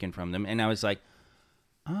been taken from them. And I was like,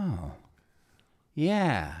 oh,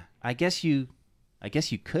 yeah, I guess you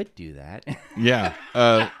could do that. Yeah.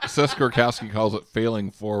 Seth Gorkowski calls it failing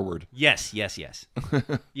forward. Yes.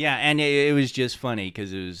 Yeah, and it was just funny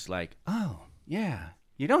because it was like, oh, yeah,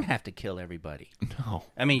 you don't have to kill everybody. No.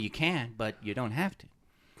 I mean, you can, but you don't have to.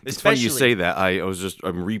 It's funny you say that. I'm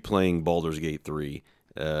replaying Baldur's Gate 3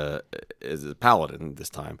 as a paladin this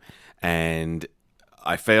time, and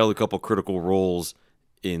I failed a couple critical rolls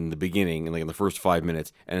in the beginning, and like in the first 5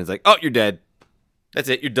 minutes, and it's like, oh, you're dead. That's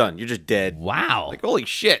it. You're done. You're just dead. Wow. Like, holy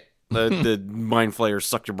shit. The mind flayers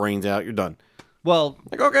sucked your brains out. You're done. Well,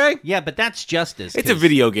 Like, okay. yeah, but that's justice. It's a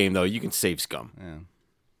video game, though. You can save scum.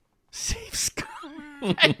 Save scum.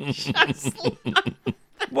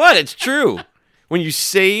 What? It's true. When you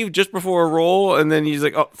save just before a roll, and then he's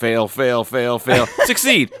like, oh, fail.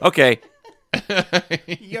 Succeed. Okay.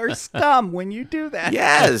 You're scum when you do that.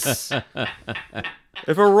 Yes.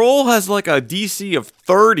 If a roll has like a DC of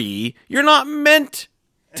 30, you're not meant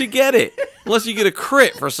to get it. Unless you get a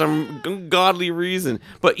crit for some ungodly reason.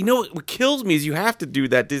 But you know what kills me is you have to do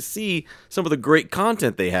that to see some of the great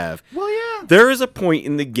content they have. Well, yeah. There is a point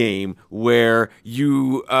in the game where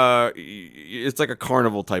it's like a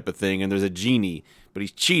carnival type of thing, and there's a genie, but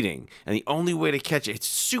he's cheating. And the only way to catch it, it's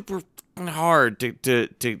super hard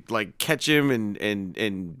to like catch him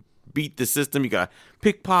and beat the system. You gotta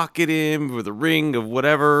pickpocket him with a ring of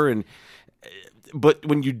whatever, but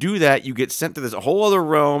when you do that, you get sent to this whole other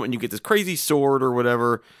realm, and you get this crazy sword or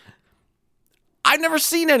whatever. I've never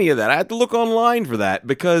seen any of that. I had to look online for that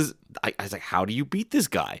because I was like, how do you beat this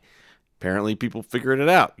guy? Apparently, people figured it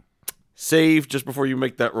out. Save just before you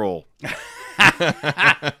make that roll.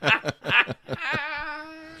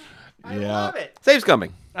 I love it.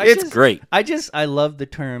 Savescumming. It's great. I love the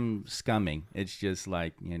term scumming. It's just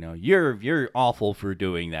like, you're awful for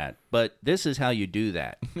doing that, but this is how you do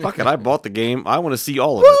that. Fuck it. I bought the game. I want to see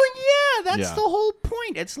all of Well, it. yeah, that's the whole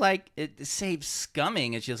point. It's like it saves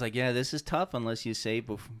scumming. It's just like, yeah, this is tough unless you save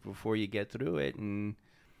before you get through it. And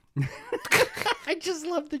I just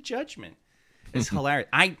love the judgment. It's hilarious.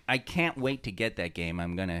 I can't wait to get that game.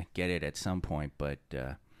 I'm gonna get it at some point, but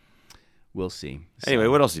we'll see. Anyway,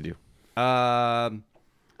 what else do you do? I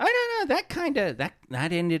don't know.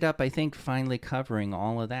 That ended up, I think, finally covering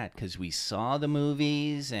all of that because we saw the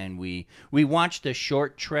movies and we watched the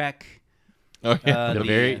short trek. Oh, yeah.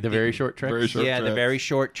 The very short treks. Very short Yeah, the treks. very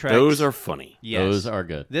short treks. Those are funny. Yes. Those are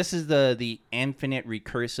good. This is the infinite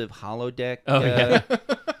recursive holodeck. Oh, yeah.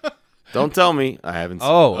 Don't tell me. I haven't seen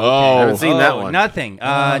Okay. I haven't seen that one. Nothing.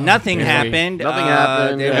 Nothing very- happened. Nothing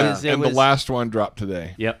happened, It yeah. was, And the last one dropped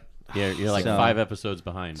today. Yep. You're like So- 5 episodes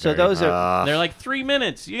behind. So Barry. those are. They're like 3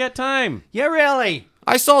 minutes. You got time. Yeah, really.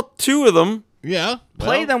 I saw 2 of them. Yeah.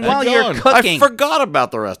 Play them keep while you're going. cooking. I forgot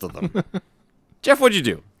about the rest of them. Jeff, what'd you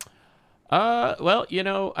do? Well,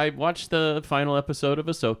 I watched the final episode of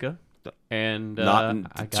Ahsoka. And I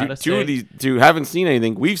two, gotta two say, of these two haven't seen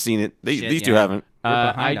anything. We've seen it. These two haven't. We're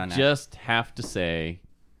behind I on that. just have to say,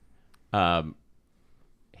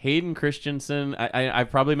 Hayden Christensen. I've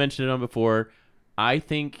probably mentioned it on before. I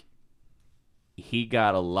think he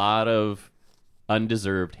got a lot of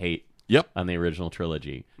undeserved hate. Yep. On the original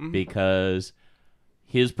trilogy because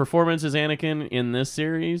his performance as Anakin in this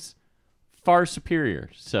series far superior.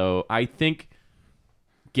 So I think,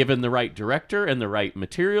 given the right director and the right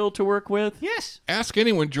material to work with, Yes. Ask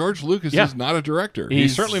anyone. George Lucas Yeah. is not a director. He's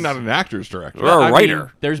He's- certainly not an actor's director. Or a I writer. mean,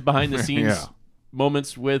 there's behind the scenes Yeah.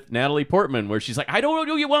 moments with Natalie Portman where she's like, "I don't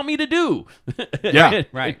know what you want me to do." Yeah.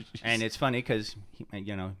 Right. And it's funny because,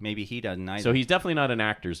 maybe he doesn't either. So he's definitely not an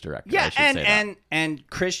actor's director. I Yeah, should say that. and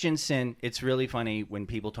Christensen, it's really funny when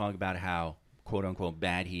people talk about how quote unquote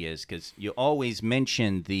bad he is because you always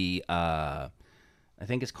mention the I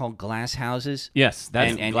think it's called Glass Houses. Yes,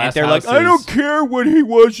 that's and Glass they're like, House I don't is- care what he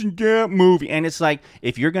was in that movie. And it's like,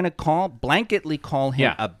 if you're gonna blanketly call him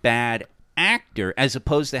Yeah. a bad actor as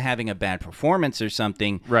opposed to having a bad performance or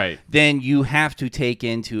something, Right. then you have to take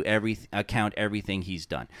into account everything he's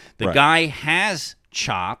done. The Right. guy has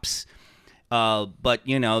chops, but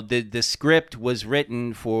the script was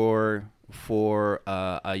written for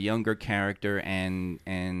a younger character, and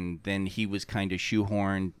then he was kind of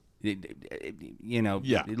shoehorned.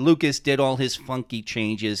 Yeah. Lucas did all his funky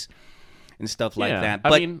changes and stuff like Yeah. that. I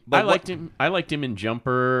But, mean, but I liked him. I liked him in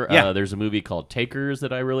Jumper. Yeah. There's a movie called Takers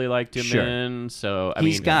that I really liked him Sure. in. So I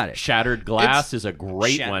He's mean, got it. Shattered Glass is a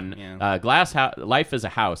great one. yeah. Life is a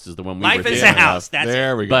House is the one we Life were is a thinking House. of. That's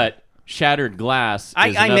There it. we go. But Shattered Glass is I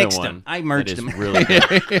another mixed one. them. I merged that is them. Really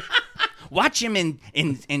good. Watch him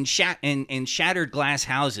in Shattered Glass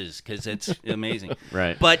Houses because it's amazing.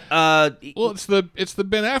 Right. But well, it's the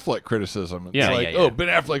Ben Affleck criticism. It's Yeah. like, Yeah, yeah. oh, Ben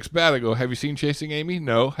Affleck's bad. I go, have you seen Chasing Amy?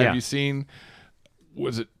 No. Have Yeah. you seen?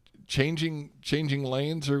 Was it Changing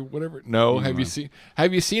Lanes or whatever? No. Mm-hmm.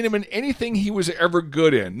 Have you seen him in anything he was ever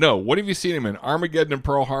good in? No. What have you seen him in? Armageddon and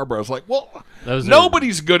Pearl Harbor. I was like, well, Those are-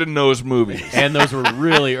 nobody's good in those movies. And those were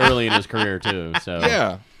really early in his career too. So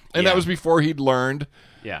Yeah. And Yeah. that was before he'd learned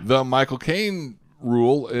Yeah. the Michael Caine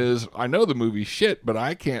rule is I know the movie's shit, but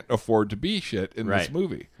I can't afford to be shit in this Right.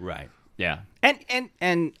 movie. right. Yeah. And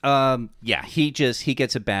yeah, he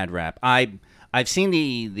gets a bad rap. I've seen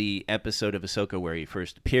the episode of Ahsoka where he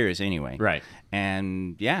first appears anyway. Right.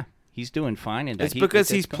 And yeah, he's doing fine. And It's because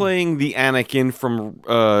he's playing the Anakin from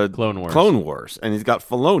Clone Wars. and he's got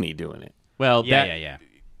Filoni doing it. Well, Yeah, that yeah.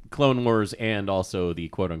 Clone Wars and also the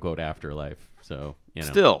quote unquote afterlife. So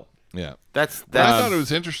Still, Yeah. that's What I thought it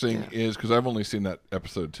was interesting is because I've only seen that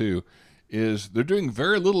episode too. Is they're doing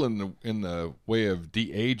very little in the way of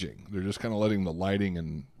de-aging. They're just kind of letting the lighting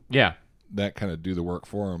and yeah. that kind of do the work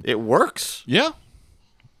for them. it works. Yeah,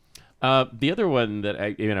 The other one that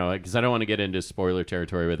I, because I don't want to get into spoiler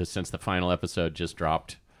territory with it, since the final episode just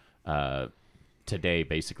dropped today,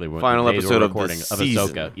 basically. When Final they were episode of recording this of season.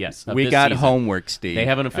 Ahsoka. Yes, of We this got season. homework, Steve. They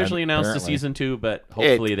haven't officially announced the Apparently. season 2, but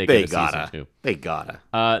hopefully they get a gotta. season 2. They gotta.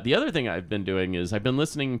 The other thing I've been doing is I've been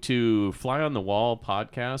listening to Fly on the Wall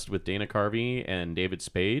podcast with Dana Carvey and David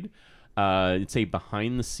Spade. It's a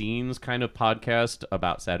behind-the-scenes kind of podcast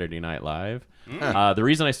about Saturday Night Live. The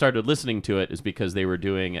reason I started listening to it is because they were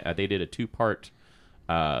doing they did a 2-part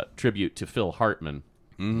tribute to Phil Hartman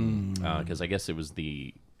because I guess it was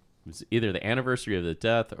either the anniversary of the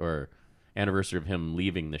death or anniversary of him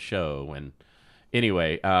leaving the show. And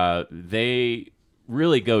anyway, they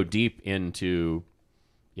really go deep into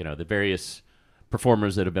the various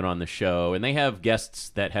performers that have been on the show, and they have guests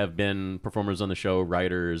that have been performers on the show,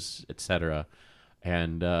 writers, etc.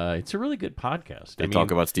 And it's a really good podcast. They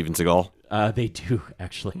talk about Steven Seagal. They do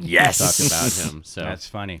actually Yes! talk about him. So That's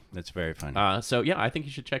funny. That's very funny. so yeah, I think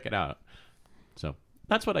you should check it out. So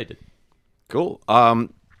that's what I did. Cool.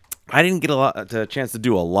 I didn't get a chance to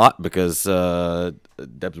do a lot because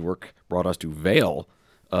Deb's work brought us to Vail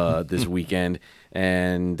this weekend,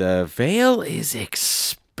 and Vail is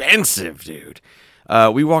expensive, dude.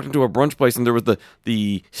 We walked into a brunch place, and there was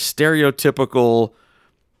the stereotypical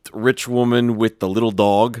rich woman with the little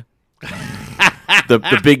dog,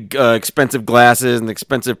 the big expensive glasses and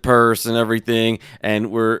expensive purse and everything, and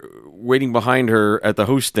we're waiting behind her at the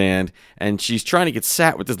host stand, and she's trying to get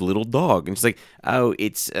sat with this little dog, and she's like, "Oh,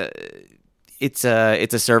 it's a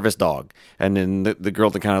service dog," and then the girl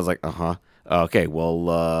that kind of was like, okay,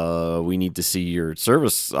 well, we need to see your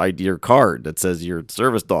service ID or card that says you're a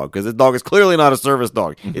service dog, because this dog is clearly not a service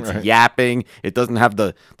dog. It's yapping. It doesn't have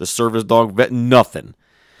the service dog vet, nothing.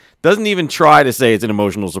 Doesn't even try to say it's an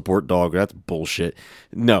emotional support dog. That's bullshit.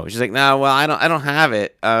 No, she's like, no, well, I don't have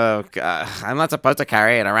it. I'm not supposed to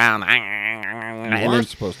carry it around. You weren't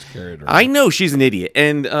supposed to carry it around. I know she's an idiot,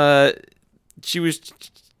 and she was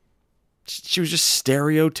just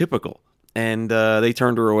stereotypical. And they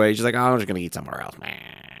turned her away. She's like, oh, I'm just gonna eat somewhere else.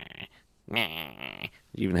 You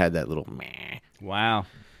even had that little meh. Wow.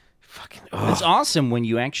 Fucking. It's awesome when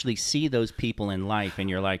you actually see those people in life and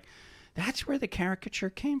you're like, that's where the caricature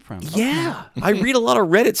came from. Yeah. I read a lot of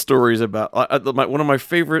Reddit stories about one of my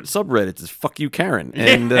favorite subreddits is Fuck You Karen.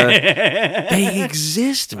 And they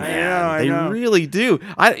exist, man. They really do.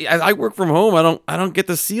 I work from home. I don't get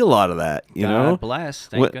to see a lot of that, you know? God bless.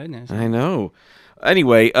 Thank goodness. I know.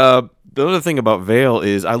 Anyway, the other thing about Vail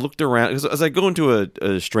is I looked around. As I go into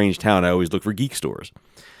a strange town, I always look for geek stores.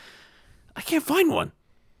 I can't find one.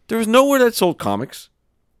 There was nowhere that sold comics,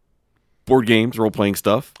 board games, role-playing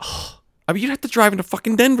stuff. I mean, you'd have to drive into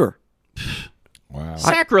fucking Denver. Wow.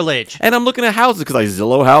 Sacrilege. And I'm looking at houses because I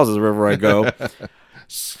Zillow houses wherever I go.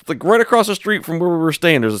 Like right across the street from where we were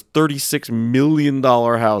staying, there's $36 million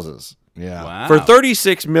houses. Yeah. Wow. For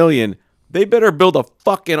 $36 million, they better build a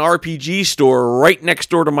fucking RPG store right next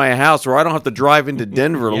door to my house where I don't have to drive into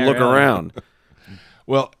Denver to look around.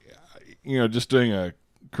 Well, just doing a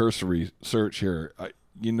cursory search here,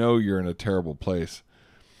 you're in a terrible place.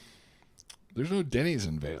 There's no Denny's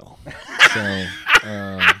in Vail. So,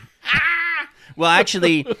 well,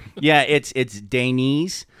 actually, yeah, it's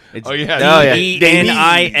Danis. It's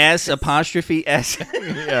Denis apostrophe S.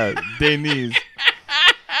 Yeah, Denny's.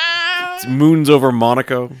 It's Moons over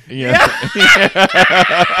Monaco. Yeah.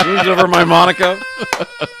 Moons over my Monaco.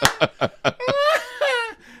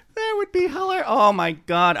 That would be hilarious. Oh my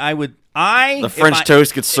God, The French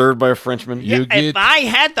toast gets served by a Frenchman. If I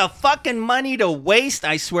had the fucking money to waste,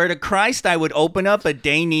 I swear to Christ, I would open up a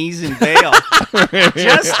Danis in Vail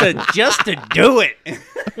just to do it.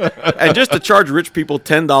 And just to charge rich people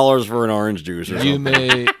 $10 for an orange juice or You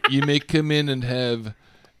something. you may come in and have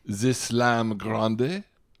the slam grande.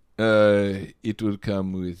 It will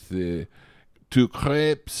come with 2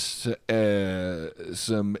 crepes,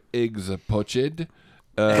 some eggs poached.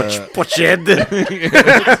 Poached.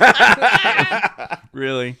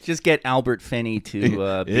 Really? Just get Albert Finney to be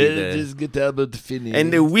the... Just get Albert Finney.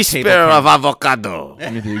 And a whisper of avocado.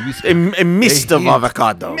 A mist of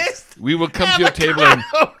avocado. We will come to your table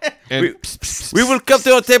and We will come to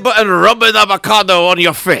your table and rub an avocado on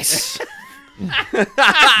your face.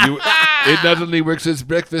 it not only works as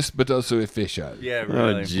breakfast, but also a fish eye. Yeah,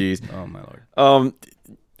 really. Oh, jeez. Oh, my Lord.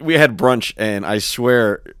 We had brunch, and I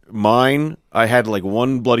swear, I had like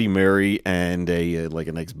one Bloody Mary and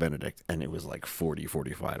an Eggs Benedict, and it was like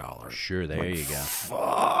 $45. Sure, there you go.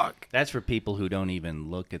 Fuck. That's for people who don't even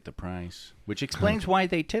look at the price, which explains why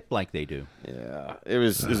they tip like they do. Yeah, it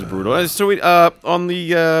was brutal. So on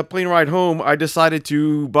the plane ride home, I decided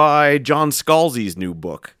to buy John Scalzi's new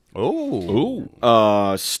book.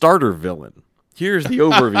 Oh. Starter Villain. Here's the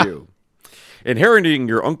overview. Inheriting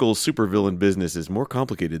your uncle's supervillain business is more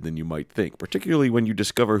complicated than you might think, particularly when you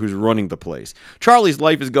discover who's running the place. Charlie's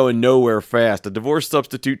life is going nowhere fast. A divorced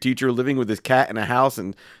substitute teacher living with his cat in a house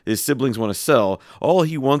and his siblings want to sell. All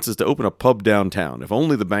he wants is to open a pub downtown, if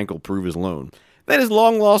only the bank will approve his loan. Then his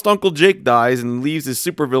long-lost Uncle Jake dies and leaves his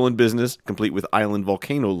supervillain business, complete with island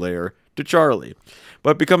volcano lair, to Charlie.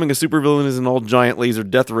 But becoming a supervillain isn't all giant laser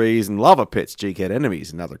death rays and lava pits. Jake had enemies,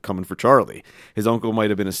 and now they're coming for Charlie. His uncle might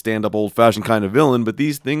have been a stand-up, old-fashioned kind of villain, but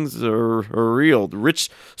these things are real. Rich,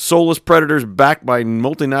 soulless predators backed by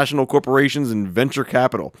multinational corporations and venture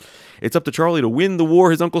capital. It's up to Charlie to win the war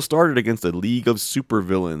his uncle started against a league of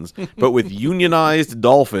supervillains, but with unionized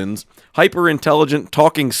dolphins, hyper-intelligent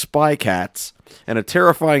talking spy cats, and a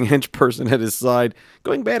terrifying hench person at his side.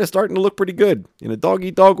 Going bad is starting to look pretty good. In a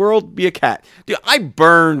dog-eat-dog world, be a cat. Dude, I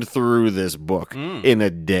burned through this book in a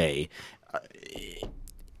day.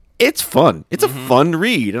 It's fun. It's a fun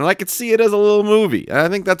read, and I could see it as a little movie. And I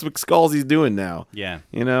think that's what Scalzi's doing now. Yeah.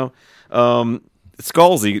 You know?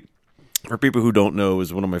 Scalzi, for people who don't know,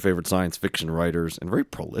 is one of my favorite science fiction writers, and a very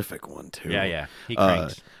prolific one, too. Yeah. He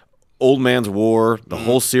cranks. Old Man's War, the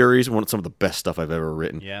whole series, some of the best stuff I've ever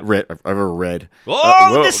written. Yeah. I've ever read.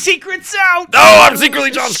 Whoa, the secret's out! Oh, I'm secretly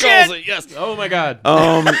John Scalzi. Yes. Oh my God.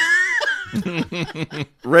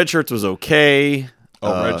 Red Shirts was okay.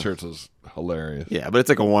 Red Shirts was hilarious. Yeah, but it's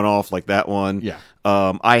like a one-off like that one. Yeah.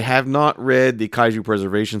 I have not read the Kaiju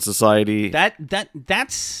Preservation Society.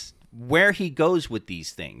 That's where he goes with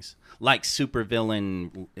these things. Like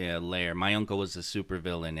supervillain lair. My uncle was a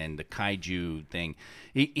supervillain, and the kaiju thing.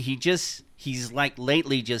 He's like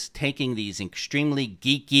lately just taking these extremely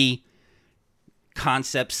geeky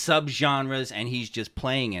concepts, subgenres, and he's just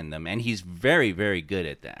playing in them, and he's very, very good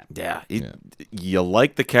at that. Yeah, you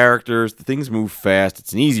like the characters. The things move fast.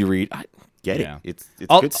 It's an easy read. I get Yeah. it. It's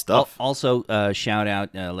good stuff. Also, shout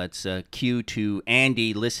out, let's cue to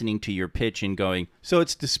Andy listening to your pitch and going, so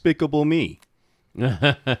it's Despicable Me.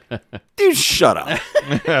 Dude, shut up.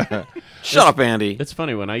 Shut up, Andy. It's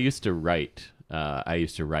funny, when I used to write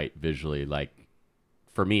visually. Like,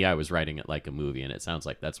 for me, I was writing it like a movie, and it sounds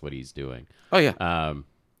like that's what he's doing. Oh, yeah.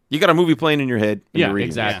 You got a movie playing in your head. And Yeah, you're reading.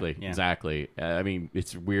 exactly, Yeah. exactly. I mean,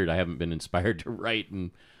 it's weird. I haven't been inspired to write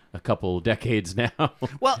in a couple decades now.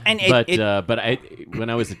 Well, and when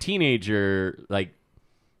I was a teenager, like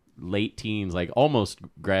late teens, like almost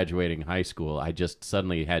graduating high school, I just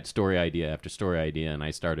suddenly had story idea after story idea, and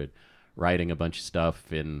I started writing a bunch of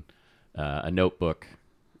stuff in a notebook.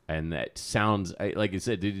 And that sounds, like you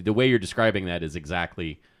said, the way you're describing that is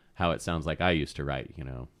exactly how it sounds like I used to write.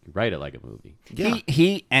 You write it like a movie. Yeah.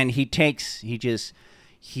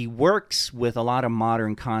 He works with a lot of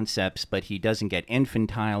modern concepts, but he doesn't get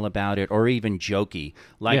infantile about it or even jokey.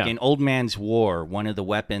 Like in Old Man's War, one of the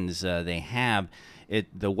weapons they have,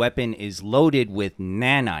 the weapon is loaded with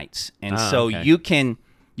nanites, and okay. you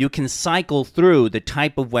can cycle through the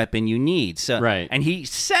type of weapon you need. So, Right. And he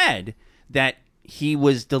said that he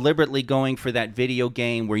was deliberately going for that video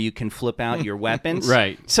game where you can flip out your weapons.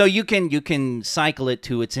 Right. So you can cycle it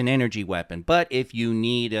to it's an energy weapon. But if you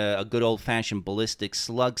need a good old-fashioned ballistic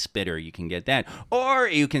slug spitter, you can get that. Or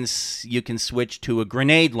you can switch to a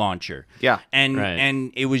grenade launcher. Yeah.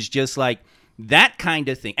 And it was just like that kind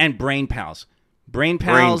of thing. And Brain Pals. Brain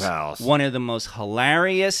Pals. One of the most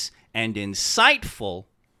hilarious and insightful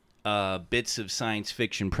bits of science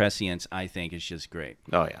fiction prescience, I think, is just great.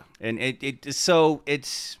 Oh, yeah. And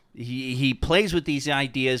he plays with these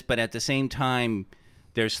ideas, but at the same time,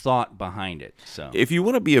 there's thought behind it. So If you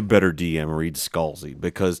want to be a better DM, read Scalzi,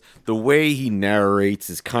 because the way he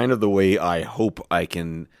narrates is kind of the way I hope I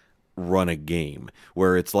can run a game,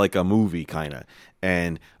 where it's like a movie kind of.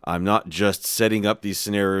 And I'm not just setting up these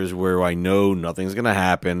scenarios where I know nothing's going to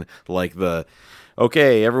happen, like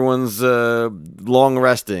okay, everyone's long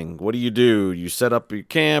resting. What do? You set up your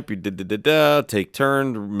camp, you take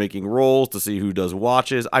turns making rolls to see who does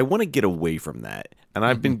watches. I want to get away from that. And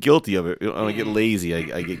I've been guilty of it. When I get lazy,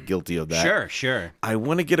 I get guilty of that. Sure. I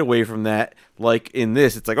want to get away from that. Like in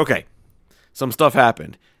this, it's like, okay, some stuff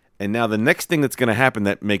happened. And now the next thing that's going to happen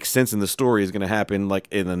that makes sense in the story is going to happen like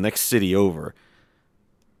in the next city over.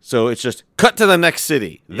 So it's just cut to the next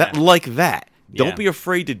city. Yeah. That. Don't be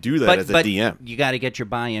afraid to do that as a DM. You got to get your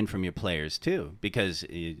buy-in from your players too, because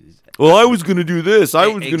Well, I was going to do this. I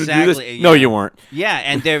was going to do this. No, you weren't. Yeah,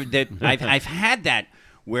 and I've had that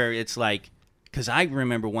where it's like, because I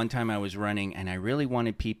remember one time I was running and I really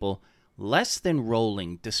wanted people less than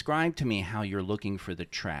rolling. Describe to me how you're looking for the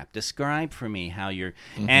trap. Describe for me how you're,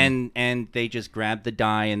 and they just grab the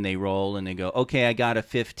die and they roll and they go, okay, I got a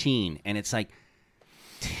 15, and it's like,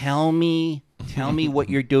 tell me what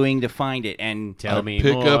you're doing to find it, and Tell me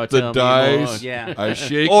pick more, up the tell me dice. more. Yeah. I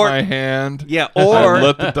shake Or- my hand. yeah, I or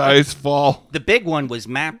let the dice fall. the big one was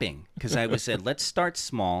mapping, because I was said, let's start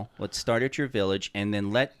small, let's start at your village, and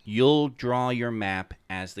then you'll draw your map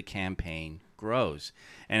as the campaign grows.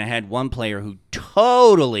 And I had one player who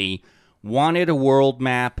totally wanted a world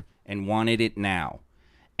map and wanted it now,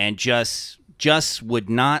 and just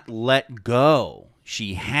would not let go.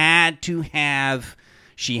 She had to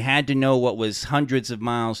know what was hundreds of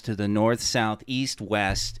miles to the north, south, east,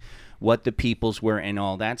 west, what the peoples were, and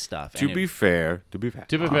all that stuff. To be fair,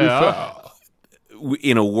 Typical.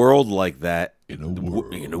 in a world like that, In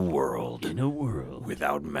a world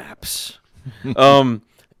without maps,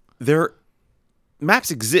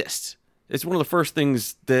 maps exist. It's one of the first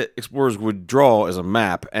things that explorers would draw as a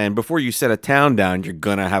map, and before you set a town down, you're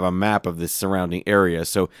gonna have a map of this surrounding area.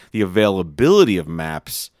 So the availability of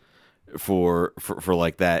maps for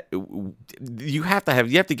like that, you have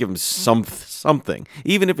to give them something,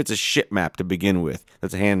 even if it's a shit map to begin with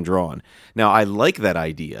that's hand drawn. Now I like that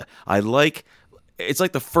idea. It's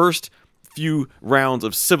like the first few rounds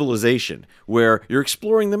of Civilization where you're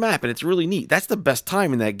exploring the map and it's really neat. That's the best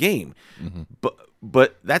time in that game.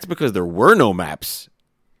 But that's because there were no maps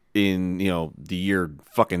in the year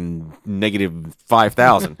fucking negative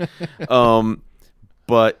 5,000.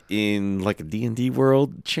 But in like a D&D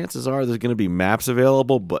world, chances are there's going to be maps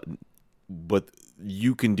available, but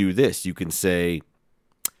you can do this. You can say,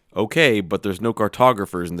 okay, but there's no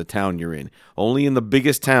cartographers in the town you're in. Only in the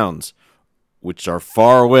biggest towns which are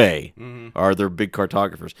far away, are their big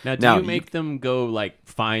cartographers. Now, do you make them go like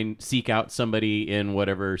seek out somebody in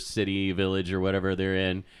whatever city, village, or whatever they're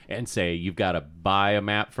in, and say you've got to buy a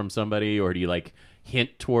map from somebody, or do you like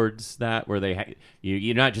hint towards that where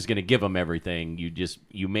you're not just going to give them everything,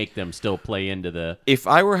 you make them still play into the... If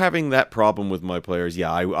I were having that problem with my players,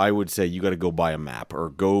 I would say you got to go buy a map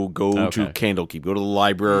or go to Candlekeep, go to the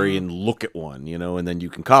library and look at one, and then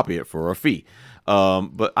you can copy it for a fee.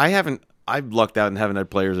 But I've lucked out and haven't had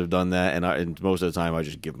players have done that, and most of the time I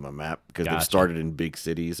just give them a map because they've started in big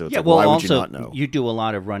cities. So it's like, why would you not know? You do a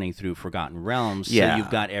lot of running through Forgotten Realms, so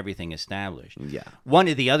you've got everything established. Yeah. One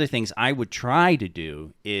of the other things I would try to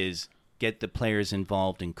do is get the players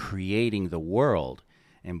involved in creating the world.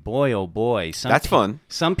 And boy, oh boy, that's fun.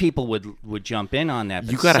 Some people would jump in on that.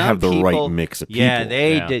 But you got to have the right mix of people. Yeah,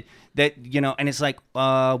 they did. That and it's like,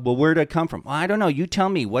 well, where did it come from? Well, I don't know. You tell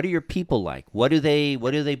me. What are your people like? What do they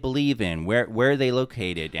believe in? Where are they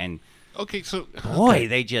located? And boy,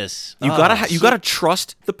 they just you gotta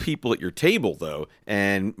trust the people at your table though,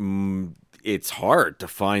 and it's hard to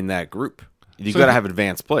find that group. You got to have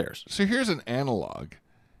advanced players. So here's an analog: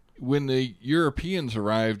 when the Europeans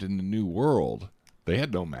arrived in the New World, they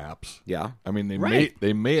had no maps. Yeah, I mean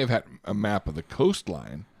they may have had a map of the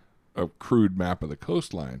coastline. A crude map of the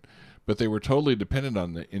coastline, but they were totally dependent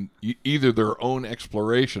on either their own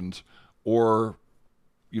explorations or,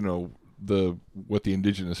 what the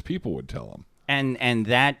indigenous people would tell them.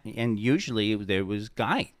 And usually there was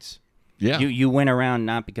guides. Yeah, you went around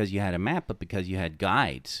not because you had a map, but because you had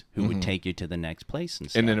guides who would take you to the next place and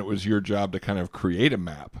stuff. And then it was your job to kind of create a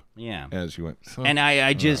map. Yeah, as you went. So, and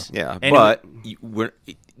I just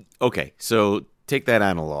okay. So take that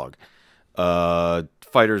analog.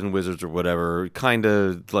 Fighters and Wizards or whatever, kind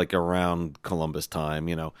of like around Columbus time,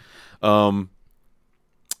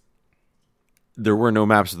 there were no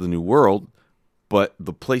maps of the New World, but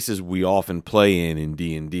the places we often play in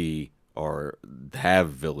D&D have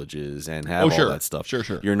villages and have all that stuff. Sure.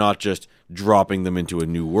 You're not just dropping them into a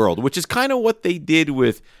new world, which is kind of what they did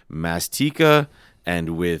with Mastika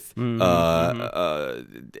and with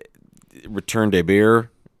Return de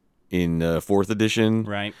Beer in 4th edition.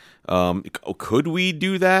 Right. Could we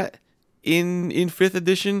do that in 5th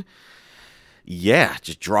edition? Yeah,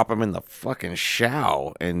 just drop them in the fucking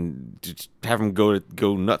show and just have them go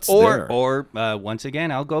nuts there. Or once again,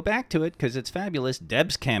 I'll go back to it because it's fabulous.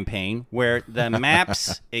 Deb's campaign, where the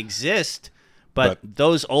maps exist, but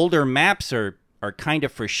those older maps are kind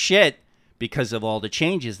of for shit because of all the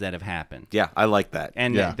changes that have happened. Yeah, I like that.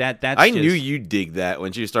 And that's I knew you'd dig that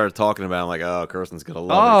when she started talking about it. I'm like, oh, Kirsten's going to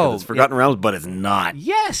love it because it's Forgotten Realms, but it's not.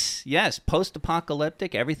 Yes.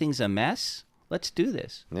 Post-apocalyptic, everything's a mess. Let's do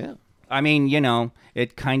this. Yeah. I mean,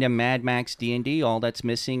 it kind of Mad Max D&D. All that's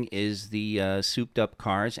missing is the souped-up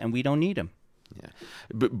cars, and we don't need them. Yeah.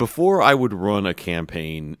 But before I would run a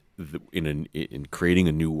campaign in creating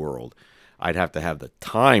a new world, I'd have to have the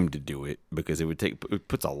time to do it because it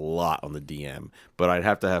puts a lot on the DM. But I'd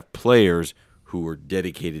have to have players who are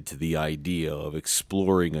dedicated to the idea of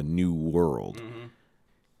exploring a new world. Mm-hmm.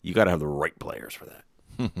 You got to have the right players for that.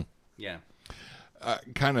 Yeah.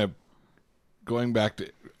 Kind of going back to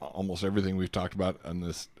almost everything we've talked about on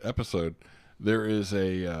this episode, there's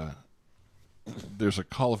a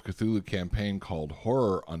Call of Cthulhu campaign called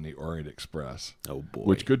Horror on the Orient Express. Oh boy,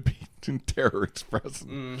 which could be Terror Express.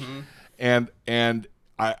 Mm-hmm. And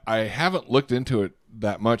I haven't looked into it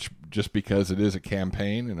that much just because it is a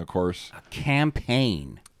campaign, and of course a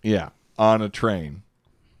campaign. Yeah, on a train.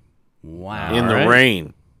 Wow. In the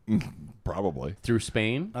rain. Probably. Through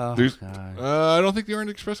Spain? Oh, God. I don't think the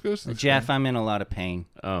Orient Express goes through Jeff, Spain. I'm in a lot of pain.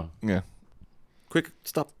 Oh. Yeah. Quick,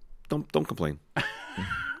 stop. Don't complain.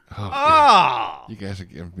 Oh! You guys are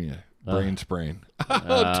giving me a brain sprain. 2!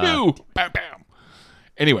 Bam, bam.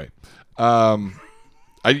 Anyway. I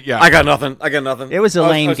got nothing. It was a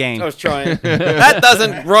lame game. I was trying. That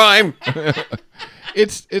doesn't rhyme.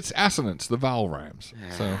 It's assonance, the vowel rhymes.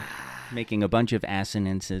 So making a bunch of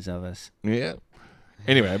assonances of us. Yeah.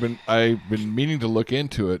 Anyway, I've been meaning to look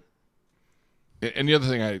into it. And the other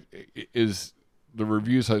thing is the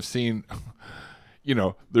reviews I've seen.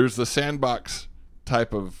 There's the sandbox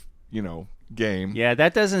type of game. Yeah,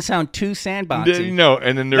 that doesn't sound too sandboxy. No,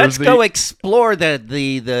 and then there's Let's go explore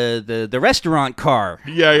the restaurant car.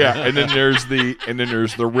 Yeah, and then there's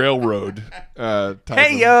the railroad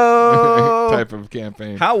type of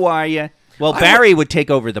campaign. How are you? Well, Barry would take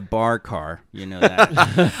over the bar car. You know that.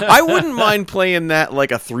 I wouldn't mind playing that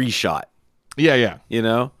like a 3-shot. Yeah.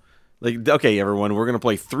 Like, okay, everyone, we're gonna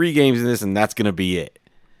play 3 games in this, and that's gonna be it.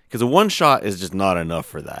 Because a 1-shot is just not enough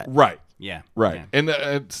for that. Right. Yeah. Right. Yeah. And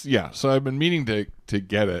so I've been meaning to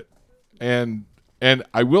get it, and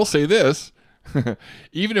I will say this: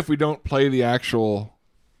 even if we don't play the actual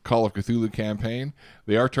Call of Cthulhu campaign,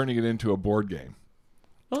 they are turning it into a board game.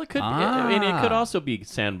 Well, it could. I mean, it could also be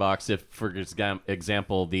sandbox if, for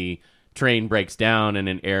example, the train breaks down in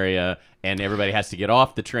an area and everybody has to get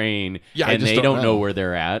off the train, and they don't know where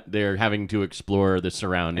they're at. They're having to explore the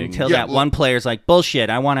surroundings. Until that one pplayer's like, bullshit,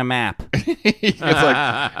 I want a map.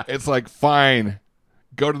 it's like, fine,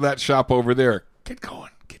 go to that shop over there. Get going,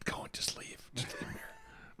 just leave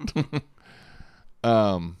here.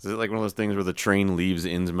 Is it like one of those things where the train leaves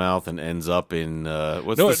Innsmouth and ends up in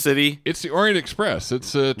the city? It's the Orient Express.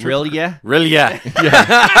 It's a Rilya?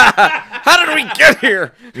 How did we get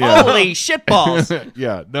here? Holy shitballs!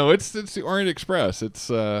 Yeah, no, it's the Orient Express.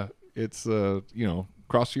 It's across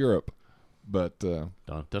Europe, but Dun,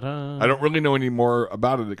 dun, dun. I don't really know any more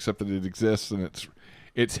about it except that it exists and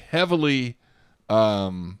it's heavily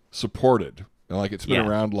supported. Like, it's been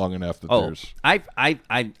around long enough that there's. I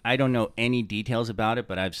don't know any details about it,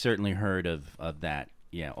 but I've certainly heard of that.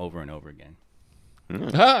 Yeah, over and over again.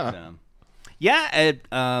 There's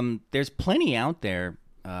plenty out there.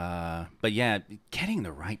 But yeah, getting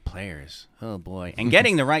the right players. Oh boy, and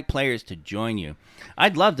getting the right players to join you.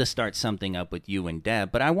 I'd love to start something up with you and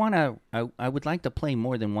Deb, but I would like to play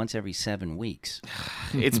more than once every 7 weeks.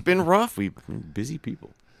 It's been rough. We're busy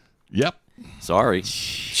people. Yep. Sorry.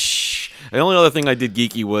 The only other thing I did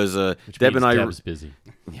geeky was Deb and I. Deb's busy.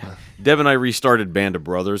 Deb and I restarted Band of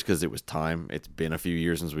Brothers because it was time. It's been a few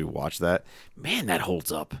years since we watched that. Man, that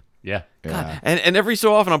holds up. Yeah. God. And every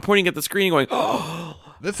so often I'm pointing at the screen going, oh,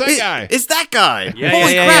 that's that guy. It's that guy.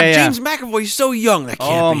 Holy crap, James McAvoy's so young. That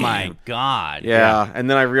can't be my him. God. Yeah. And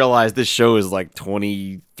then I realized this show is like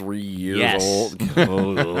 23 years old.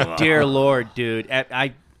 Dear Lord, dude.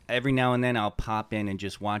 Every now and then I'll pop in and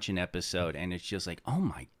just watch an episode, and it's just like, oh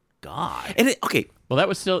my God. And Well, I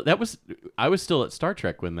was still at Star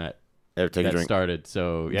Trek when that started.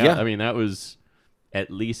 So yeah, I mean, that was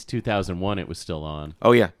at least 2001. It was still on.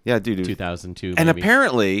 Oh yeah, dude. 2002, and maybe.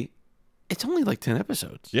 Apparently, it's only like 10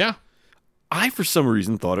 episodes. Yeah. I for some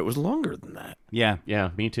reason thought it was longer than that. Yeah,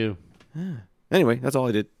 me too. Anyway, that's all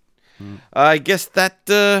I did. I guess that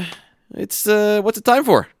it's what's it time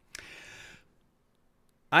for?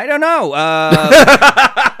 I don't know.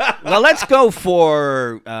 Well, let's go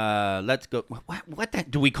for what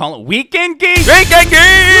do we call it? Weekend Geek? Weekend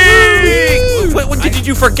Geek! What, did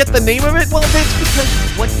you forget the name of it? Well, that's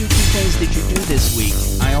because what two things did you do this week?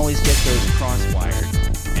 I always get those cross-wired,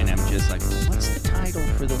 and I'm just like, what's the title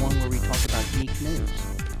for the one where we talk about geek news?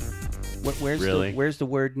 Where's the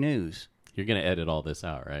word news? You're gonna edit all this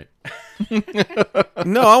out, right?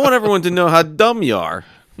 No, I want everyone to know how dumb you are.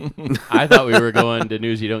 I thought we were going to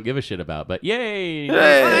news you don't give a shit about, but yay!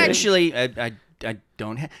 Well, actually, I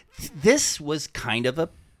don't have. This was kind of a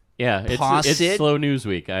it's slow news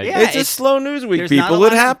week. It's a slow news week, people.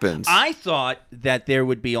 It happens. I thought that there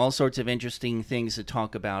would be all sorts of interesting things to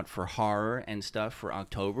talk about for horror and stuff for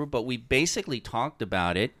October, but we basically talked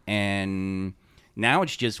about it, and now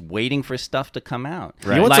it's just waiting for stuff to come out.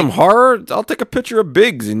 Right. You want some horror? I'll take a picture of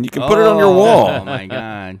Biggs, and you can put it on your wall. Oh my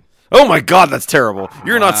God. Oh my God, that's terrible!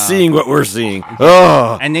 You're not seeing what we're seeing.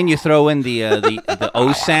 Oh. And then you throw in the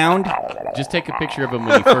O sound. Just take a picture of him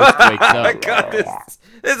when he first wakes up. Oh my God, this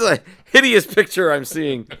is a hideous picture I'm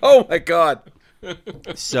seeing. Oh my God!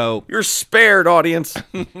 So you're spared, audience.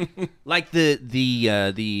 Like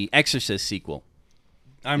the Exorcist sequel.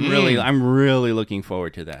 I'm really looking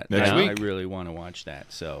forward to that. Next week. I really want to watch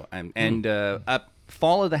that. So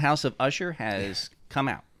Fall of the House of Usher has come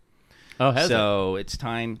out. Oh, has so it's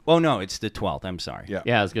time. Oh no, it's the 12th. I'm sorry.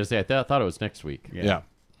 Yeah. I was gonna say I thought it was next week. Yeah.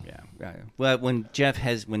 Well, when Jeff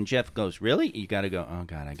goes, really, you got to go. Oh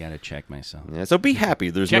God, I got to check myself. Yeah. So be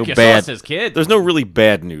happy. There's check no your bad. Sources, kid. There's no really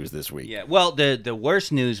bad news this week. Yeah. Well, the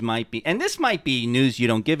worst news might be, and this might be news you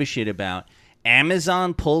don't give a shit about.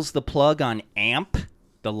 Amazon pulls the plug on AMP,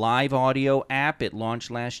 the live audio app it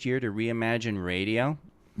launched last year to reimagine radio.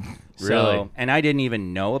 Really? And I didn't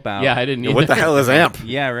even know about. Yeah, I didn't either. What the hell is AMP?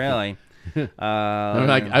 Yeah, really.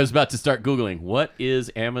 I was about to start Googling, what is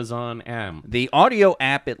Amazon AMP? The audio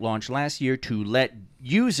app it launched last year to let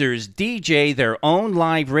users DJ their own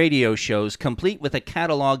live radio shows, complete with a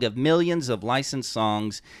catalog of millions of licensed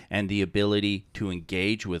songs and the ability to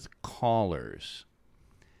engage with callers.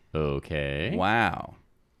 Okay. Wow.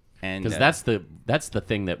 Because that's the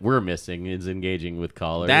thing that we're missing is engaging with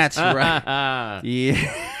callers. That's right.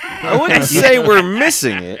 Yeah. I wouldn't say we're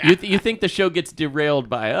missing it. You think the show gets derailed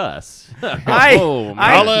by us?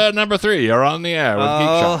 Caller number 3, you're on the air with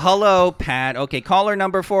GeekShock. Hello, Pat. Okay, caller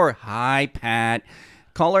number 4. Hi, Pat.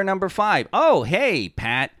 Caller number 5. Oh, hey,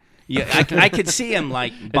 Pat. Yeah, I could see him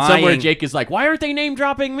like And buying. somewhere Jake is like, why aren't they name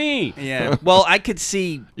dropping me? Yeah. Well, I could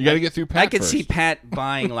see. You got to get through Pat I could first. see Pat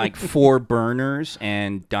buying like 4 burners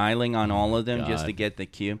and dialing on all of them just God. to get the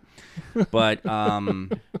cue. But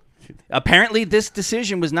apparently, this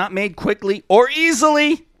decision was not made quickly or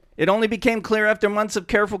easily. It only became clear after months of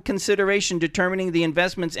careful consideration, determining the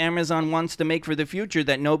investments Amazon wants to make for the future,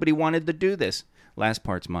 that nobody wanted to do this. Last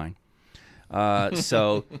part's mine.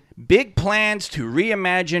 So, big plans to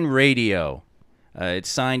reimagine radio. It's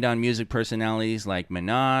signed on music personalities like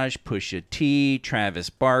Minaj, Pusha T, Travis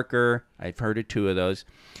Barker. I've heard of 2 of those.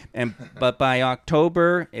 But by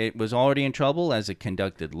October, it was already in trouble as it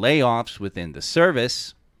conducted layoffs within the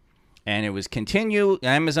service. And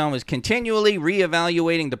Amazon was continually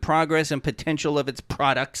reevaluating the progress and potential of its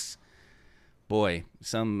products. Boy,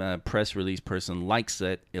 some press release person likes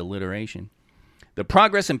that alliteration. The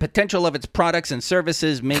progress and potential of its products and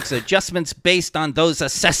services makes adjustments based on those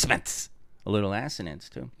assessments. A little assonance,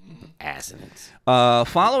 too. Assonance.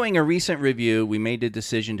 Following a recent review, we made the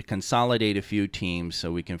decision to consolidate a few teams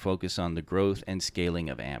so we can focus on the growth and scaling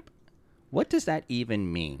of AMP. What does that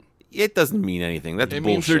even mean? It doesn't mean anything. That's It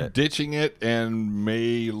bullshit. means they're ditching it and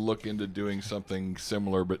may look into doing something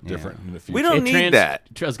similar but different in the future. We don't need that.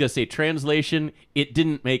 I was going to say, translation, it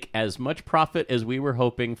didn't make as much profit as we were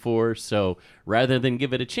hoping for, so rather than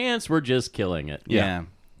give it a chance, we're just killing it. Yeah.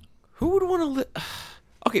 Who would want to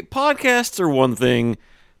Okay, podcasts are one thing.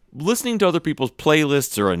 Listening to other people's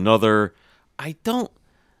playlists are another. I don't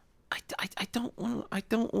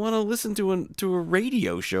want to listen to a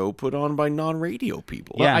radio show put on by non-radio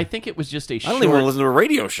people. Well, Yeah. I think it was just a I don't even want to short... listen to a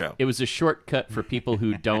radio show. It was a shortcut for people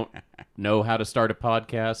who don't know how to start a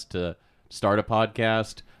podcast to start a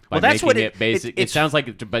podcast by Well, that's making what it basic. It it's- sounds like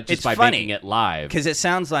it, but just it's by funny, making it live. Because it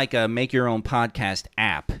sounds like a make-your-own-podcast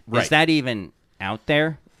app. Right. Is that even out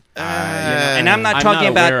there? And I'm not I'm talking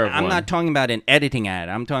not about. aware of I'm one. not talking about an editing ad.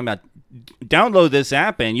 I'm talking about download this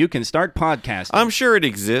app and you can start podcasting. I'm sure it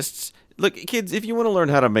exists. Look, kids, if you want to learn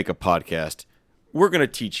how to make a podcast, we're going to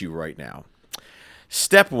teach you right now.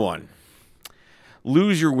 Step 1.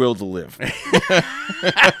 Lose your will to live.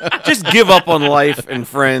 Just give up on life and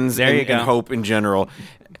friends There you and go. hope in general.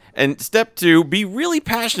 And step 2, be really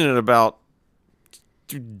passionate about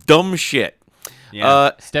dumb shit.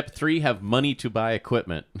 Yeah. Step 3, have money to buy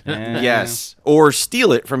equipment. Yes. Or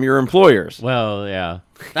steal it from your employers. Well, yeah.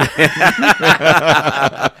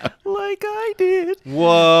 Like I did.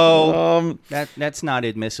 Whoa. That's not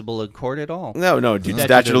admissible in court at all. No, dude.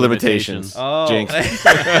 Statute of limitations. Oh. Jinx.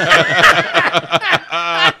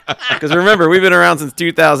 Because remember, we've been around since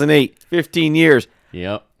 2008. 15 years.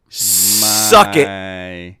 Yep. Suck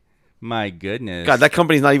it. My goodness. God, that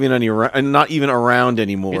company's not even around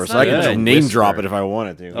anymore. It's So I not can just even a name whisper. drop it if I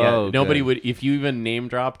wanted to. Yeah, Oh, nobody good. would, if you even name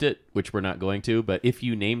dropped it, which we're not going to, but if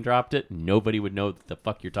you name dropped it, nobody would know what the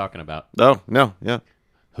fuck you're talking about. Oh, no, yeah.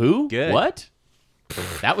 Who? Good. What?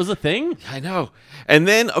 That was a thing? I know. And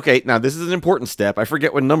then, okay, now this is an important step. I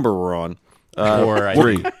forget what number we're on. Or I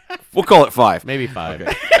 3. think We'll call it 5. maybe 5.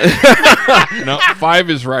 No, 5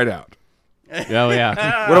 is right out. Oh,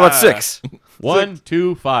 yeah. What about 6? 1,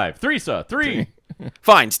 2, 5. 3, sir. 3.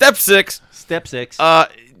 Fine. Step 6. Step 6.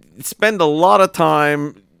 Spend a lot of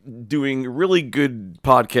time doing really good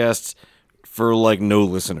podcasts for like no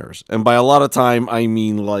listeners. And by a lot of time, I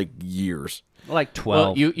mean like years. like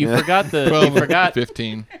 12. Well, you forgot the 12, you forgot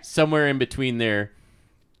 15. somewhere in between there.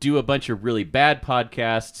 Do a bunch of really bad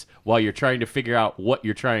podcasts while you're trying to figure out what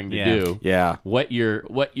you're trying to Yeah. do. Yeah. What your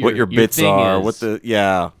What your bits thing are. is. What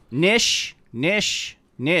the niche.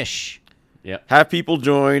 Yep. have people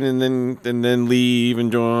join and then leave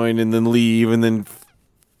and join and then leave and then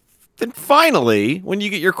finally when you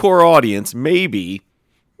get your core audience maybe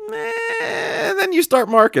then you start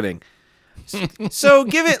marketing. So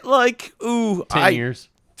give it like 10 years.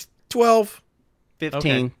 12. 15.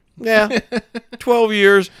 Okay. Yeah. 12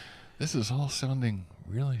 years. This is all sounding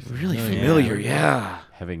really Familiar, yeah.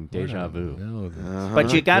 Having deja vu.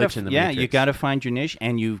 But you gotta, Glitch in the you Matrix. gotta find your niche,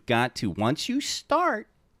 and you've got to. Once you start,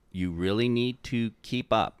 you really need to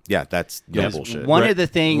keep up. Yeah, that's no Because bullshit. One of the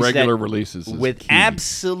things regular that, releases is with key.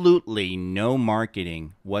 absolutely no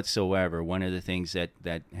marketing whatsoever, one of the things that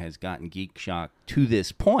has gotten GeekShock to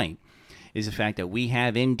this point is the fact that we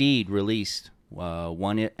have indeed released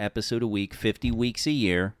one episode a week, 50 weeks a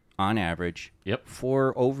year on average. Yep.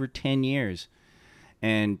 For over 10 years.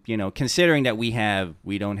 And, considering that we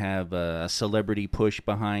don't have a celebrity push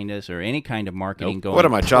behind us or any kind of marketing going. What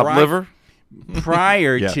am I, chopped liver?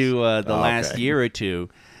 Prior Yes. to the last okay. year or two,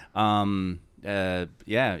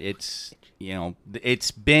 it's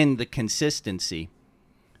it's been the consistency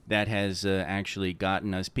that has actually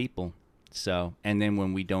gotten us people. So, and then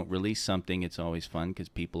when we don't release something, it's always fun because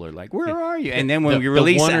people are like, "Where are you?" And then when we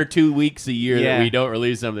release the 1 or 2 weeks a year Yeah. that we don't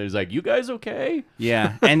release something, it's like, "You guys okay?"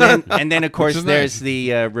 yeah, and then of course is there's nice.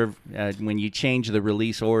 the when you change the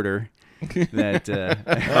release order. That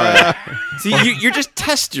See, you just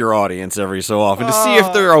test your audience every so often to see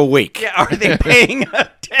if they're awake. yeah, are they paying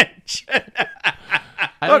attention?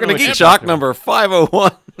 I don't Welcome know to what you're GeekShock talking number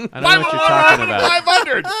 501. about. I don't know what you're talking about.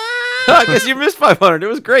 500. I guess you missed 500. It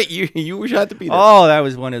was great. You wish you had to be there. Oh, that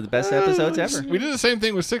was one of the best episodes ever. We did the same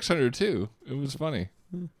thing with 600 too. It was funny.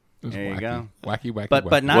 It was There you wacky. go. Wacky.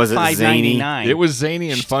 But not Was it zany? $5.99. It was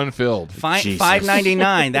zany and fun filled. Jesus.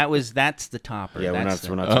 $5.99. That's the topper. Yeah, That's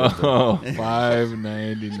we're not. Oh,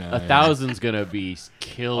 $5.99. 1,000's gonna be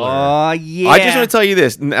killer. Oh yeah. I just want to tell you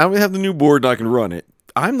this. Now we have the new board and I can run it.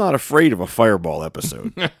 I'm not afraid of a Fireball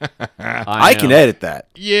episode. I can know. edit that.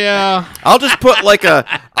 Yeah. I'll just put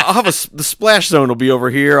I'll have the splash zone will be over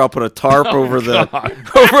here. I'll put a tarp over the over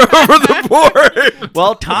the board.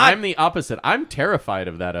 Well, Todd. I'm the opposite. I'm terrified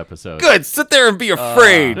of that episode. Good. Sit there and be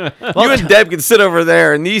afraid. You and Deb can sit over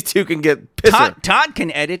there, and these two can get pissing. Todd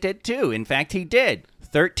can edit it too. In fact, he did.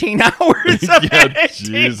 13 hours of Yeah, editing.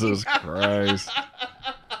 Jesus Christ.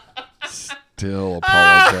 Still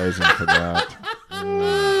apologizing for that.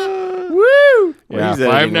 Woo! Yeah, he's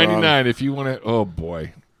editing wrong. $5.99 if you want to. Oh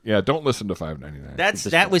boy. Yeah, don't listen to $5.99.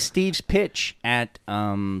 That was Steve's pitch at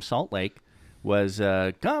Salt Lake. Was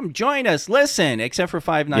come join us, listen. Except for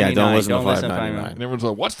 $5.99. Yeah, don't listen to $5.99. $5.99. And everyone's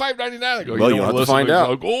like, "What's $5.99?" I go, Well, "You you'll don't have to listen." find He's out.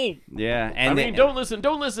 like, "Oh, Yeah, I and mean, then,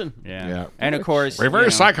 don't listen. yeah. Yeah. And of course,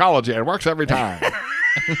 reverse psychology. It works every time."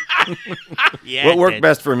 Yeah, What it worked did.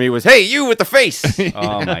 best for me was, hey, you with the face.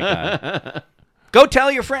 Oh my god! Go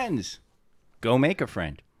tell your friends. Go make a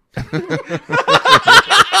friend.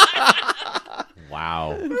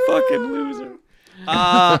 Wow. Fucking loser.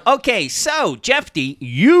 Okay, so Jeff D,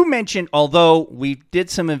 you mentioned, although we did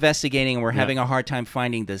some investigating and we're having a hard time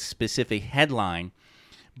finding the specific headline,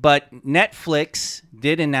 but Netflix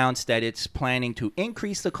did announce that it's planning to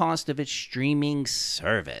increase the cost of its streaming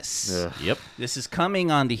service. Yep. This is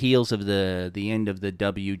coming on the heels of the end of the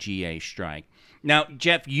WGA strike. Now,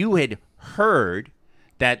 Jeff, you had heard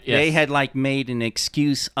that Yes. they had made an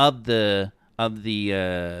excuse of the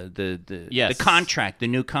Yes. contract, the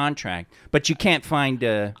new contract, but you can't find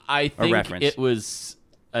I think reference. it was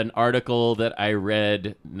an article that I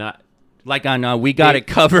read, not like on We Got It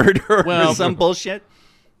Covered or Well- some bullshit.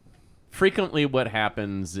 frequently what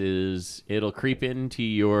happens is it'll creep into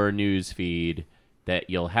your news feed that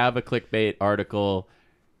you'll have a clickbait article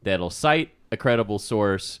that'll cite a credible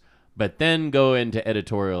source, but then go into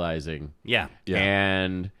editorializing. Yeah.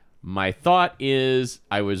 And my thought is,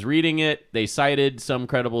 I was reading it. They cited some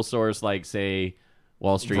credible source, like, say,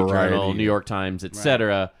 Wall Street Variety. Journal, New York Times,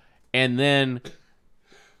 etc. And then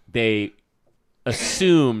they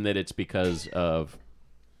assume that it's because of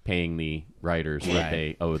paying the writers what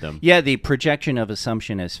they owe them. Yeah, the projection of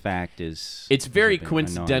assumption as fact is... It's very a bit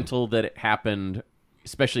coincidental that it happened,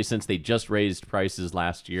 especially since they just raised prices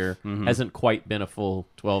last year. Hasn't quite been a full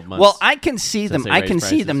 12 months. Well, I can see them. they I can raised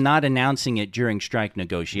see prices. them not announcing it during strike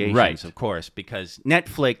negotiations, Right. of course, because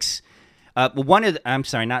Netflix. I'm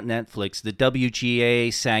sorry, not Netflix. The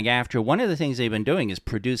WGA, SAG-AFTRA. One of the things they've been doing is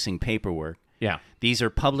producing paperwork. yeah. These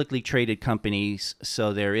are publicly traded companies,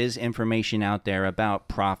 so there is information out there about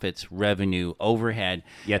profits, revenue, overhead.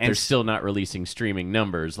 Yet and they're still not releasing streaming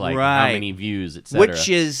numbers, like how Right. many views, etc. which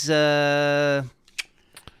is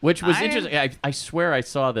Which was interesting. I swear I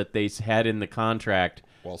saw that they had in the contract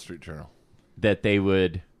Wall Street Journal. that they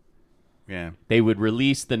would yeah.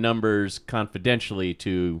 release the numbers confidentially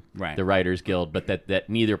to Right. the Writers Guild, but that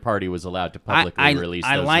neither party was allowed to publicly release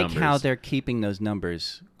those I like numbers. how they're keeping those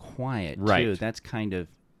numbers quiet Right. too. That's kind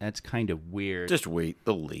of weird. Just wait.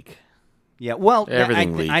 They'll leak. Yeah, well,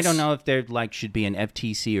 Everything I leaks. don't know if there should be an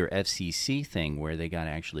FTC or FCC thing where they got to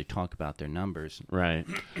actually talk about their numbers. right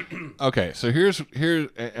Okay, so here's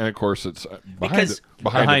and of course it's Because-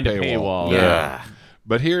 behind a a paywall. paywall. Yeah.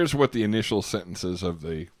 But here's what the initial sentences of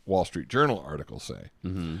the Wall Street Journal article say.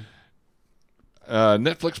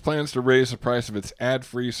 Netflix plans to raise the price of its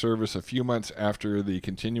ad-free service a few months after the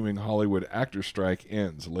continuing Hollywood actor strike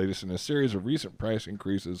ends, the latest in a series of recent price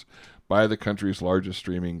increases by the country's largest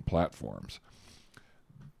streaming platforms.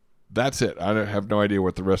 That's it. I have no idea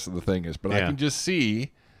what the rest of the thing is, but I Yeah. can just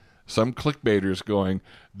see some clickbaiters going,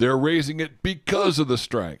 they're raising it because of the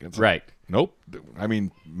strike. It's like, right. nope. I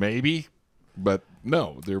mean, maybe, but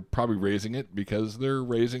no, they're probably raising it because they're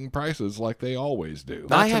raising prices like they always do.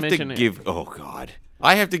 Not I to have to mention it- give. Oh God,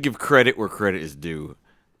 I have to give credit where credit is due.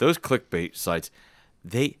 Those clickbait sites,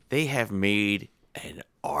 they have made an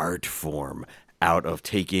art form out of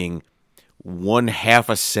taking one half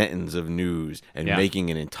a sentence of news and making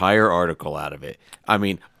an entire article out of it. I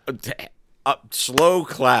mean, slow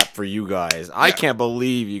clap for you guys. I can't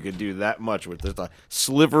believe you could do that much with just a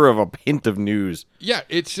sliver of a hint of news. Yeah,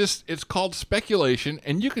 it's called speculation,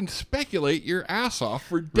 and you can speculate your ass off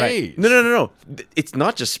for days. No. It's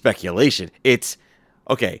not just speculation. It's,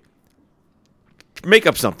 okay, make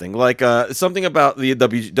up something. Like something about the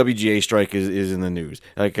WGA strike is in the news.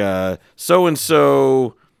 Like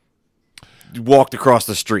so-and-so walked across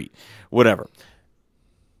the street. Whatever.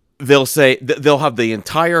 They'll say they'll have the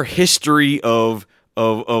entire history of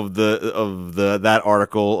that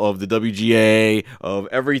article, of the WGA, of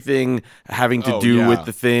everything having to do with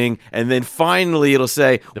the thing, and then finally it'll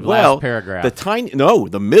say, last paragraph,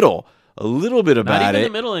 the middle, a little bit about it, not even the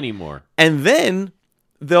middle anymore, and then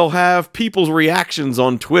they'll have people's reactions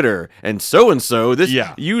on Twitter, and so this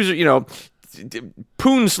user,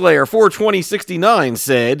 Poonslayer 42069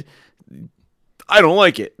 said, "I don't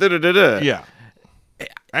like it." Yeah.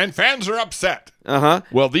 And fans are upset. Uh-huh.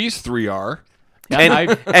 Well, these three are.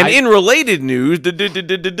 And in related news, and then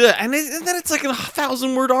it's like a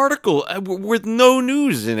 1,000-word article with no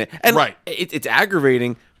news in it. And right. It's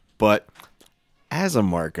aggravating, but as a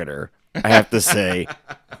marketer, I have to say,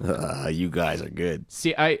 you guys are good.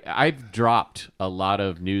 See, I've dropped a lot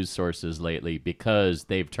of news sources lately because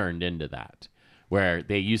they've turned into that, where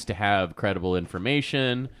they used to have credible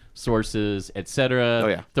information, sources,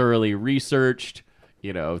 etc., thoroughly researched.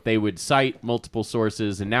 They would cite multiple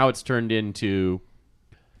sources, and now it's turned into,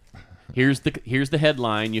 here's the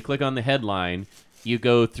headline. You click on the headline, you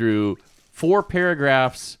go through 4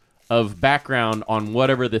 paragraphs of background on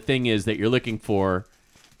whatever the thing is that you're looking for,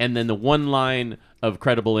 and then the one line of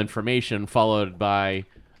credible information followed by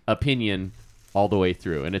opinion all the way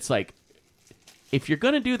through. And it's like, if you're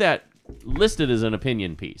going to do that, list it as an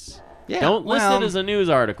opinion piece. Yeah, don't list it as a news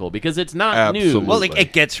article, because it's not news. Well,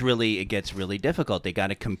 it gets really difficult. They got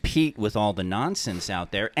to compete with all the nonsense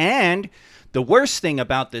out there. And the worst thing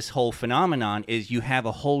about this whole phenomenon is you have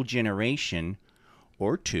a whole generation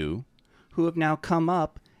or two who have now come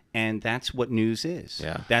up, and that's what news is.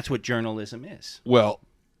 Yeah. That's what journalism is. Well,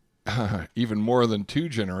 even more than 2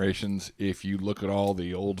 generations if you look at all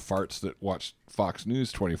the old farts that watch Fox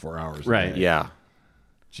News 24 hours a day. Yeah.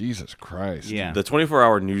 Jesus Christ. Yeah. The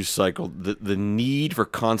 24-hour news cycle, the need for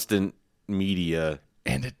constant media.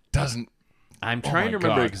 And it doesn't... I'm trying to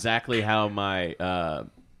remember exactly how my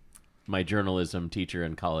my journalism teacher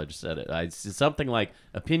in college said it. It's something like,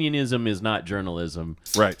 opinionism is not journalism.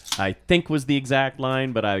 Right. I think was the exact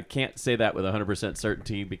line, but I can't say that with 100%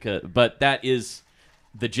 certainty. But that is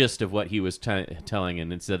the gist of what he was telling.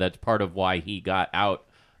 And so that's part of why he got out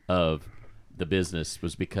of the business,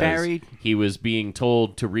 was because he was being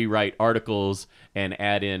told to rewrite articles and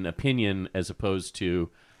add in opinion as opposed to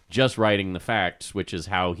just writing the facts, which is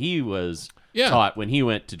how he was taught when he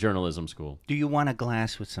went to journalism school. Do you want a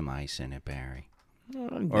glass with some ice in it, Barry?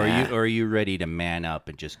 Or are you ready to man up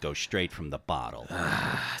and just go straight from the bottle?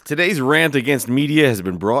 Today's rant against media has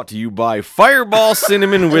been brought to you by Fireball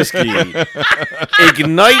Cinnamon Whiskey.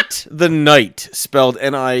 Ignite the Night, spelled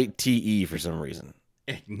N-I-T-E for some reason.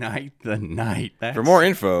 Ignite the night. For more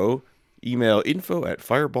info, email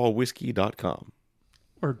info@fireballwhiskey.com.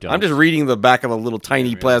 Or don't. I'm just reading the back of a little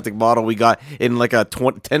tiny plastic bottle we got in like a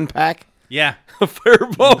 10-pack. Yeah.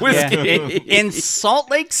 Fireball Whiskey. Yeah. In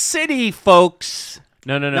Salt Lake City, folks.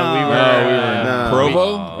 No. We were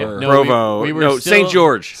Provo? Provo. We were St.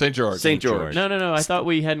 George. St. George. No. I thought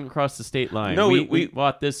we hadn't crossed the state line. No, we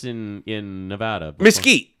bought this in Nevada.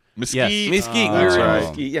 Mesquite. Mesquite. Mesquite. That's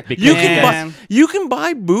right. Mesquite. Yeah. You can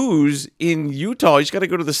buy booze in Utah. You just got to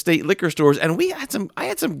go to the state liquor stores, and I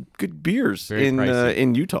had some good beers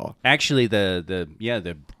in Utah. Actually,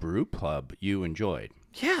 the brew pub you enjoyed.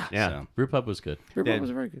 Yeah. So. Brew pub was good. Brew pub was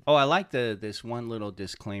very good. Oh, I like this one little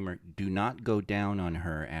disclaimer: do not go down on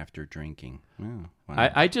her after drinking. Oh,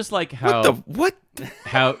 wow. I just like how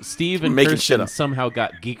how Steve and Kirsten somehow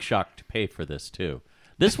got GeekShock to pay for this too.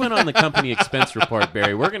 This went on the company expense report,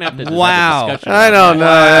 Barry. We're going to have to have a discussion. I don't know.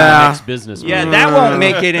 The next business. Yeah, that won't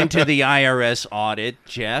make it into the IRS audit,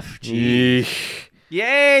 Jeff. Gee.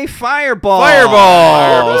 Yay, Fireball.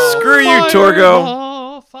 Fireball. Screw you,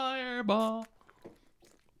 Torgo. Fireball.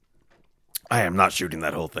 I am not shooting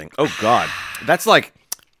that whole thing. Oh, God. That's like...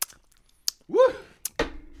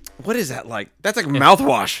 What is that like? That's like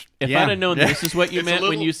mouthwash. If I'd have known this is what you meant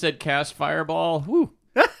when you said cast Fireball, whoo.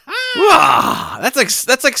 That's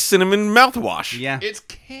like cinnamon mouthwash. Yeah, it's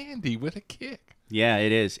candy with a kick. Yeah,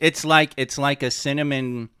 it is. It's like a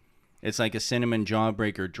cinnamon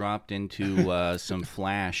jawbreaker dropped into some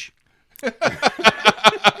Flash.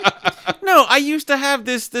 No, I used to have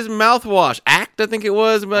this mouthwash. Act, I think it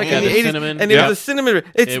was back in the the 80s. cinnamon. And it was a cinnamon.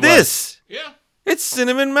 It's It this. Yeah. It's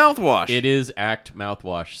cinnamon mouthwash. It is Act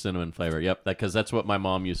mouthwash cinnamon flavor. Yep, because that's what my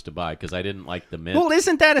mom used to buy because I didn't like the mint. Well,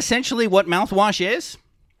 isn't that essentially what mouthwash is?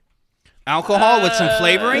 Alcohol with some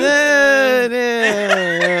flavoring?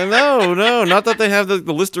 No, not that they have the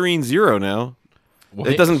Listerine Zero now. Well,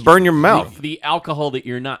 It doesn't burn your mouth. The alcohol that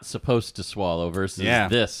you're not supposed to swallow versus Yeah.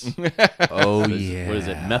 this. Oh, What is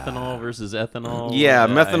it? Methanol versus ethanol? Yeah,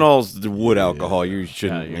 methanol's the wood alcohol. You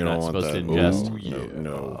shouldn't. you're you don't not want supposed that. to ingest. Oh, yeah.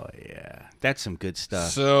 No. yeah. That's some good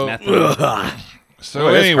stuff. So- Methanol. So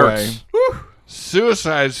Boy, this anyway, hurts.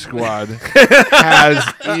 Suicide Squad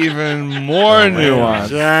has even more nuance.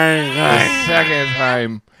 The second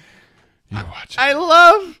time you watch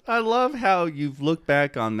it. I love how you've looked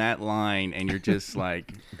back on that line and you're just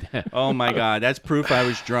like, oh my God, that's proof I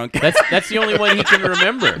was drunk. That's the only one he can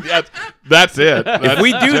remember. That's it.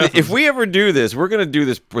 If we ever do this, we're gonna do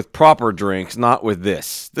this with proper drinks, not with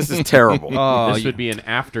this. This is terrible. This would be an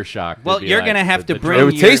aftershock. Well, It'd be you're like gonna have to It bring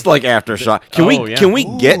would your- taste like aftershock. Can we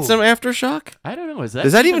get some aftershock? I don't know. Is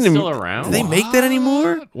Is that even still around? Do they make that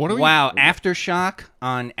anymore? What are we? Wow, Aftershock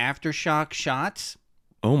on Aftershock shots?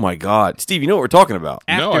 Oh my God, Steve, you know what we're talking about?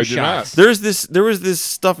 No, I do not. Aftershocks. There was this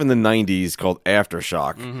stuff in the '90s called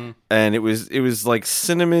aftershock, and it was like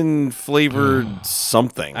cinnamon flavored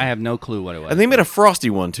something. I have no clue what it was. And they made a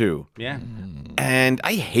frosty one too, Yeah. and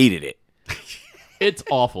I hated it. It's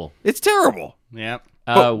awful. It's terrible. Yep.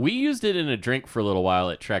 We used it in a drink for a little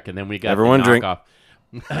while at Trek, and then we got Everyone the drink.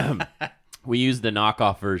 knockoff. We used the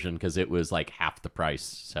knockoff version because it was like half the price.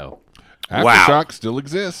 So, Aftershock still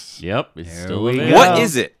exists. yep, it's still we available. What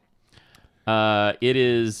is it? It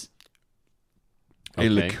is A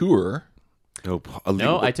liqueur.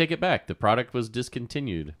 No, I take it back. The product was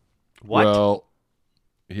discontinued. What? Well,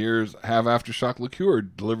 have Aftershock liqueur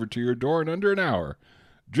delivered to your door in under an hour.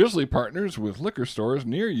 Drizzly partners with liquor stores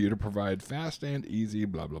near you to provide fast and easy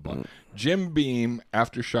blah blah blah. Jim Beam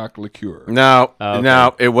Aftershock liqueur. No, Okay.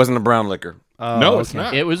 no, it wasn't a brown liquor. No, it's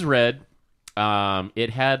not. It was red. It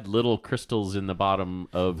had little crystals in the bottom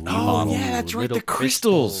of the bottle. that's right, the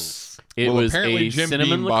crystals. It well, was apparently a Jim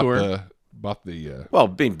cinnamon Beam liqueur. bought the Well,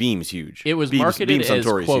 Beam's huge. It was Beam's marketed as,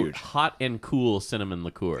 Suntory's quote, huge. hot and cool cinnamon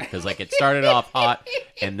liqueur. Because, like, it started off hot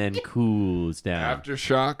and then cools down.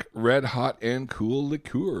 Aftershock red hot and cool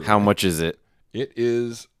liqueur. How much is it? It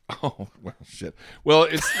is. Oh well, shit. Well,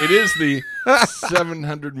 it is the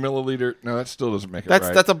 700 milliliter. No, that still doesn't make it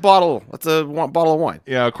right. That's a bottle. That's a bottle of wine.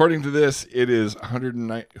 Yeah, according to this, it is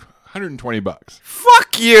 $120.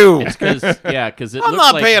 Fuck you! Because it I'm looks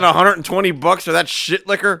not like, paying $120 for that shit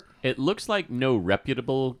liquor. It looks like no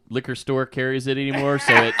reputable liquor store carries it anymore.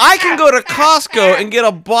 So it. I can go to Costco and get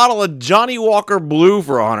a bottle of Johnny Walker Blue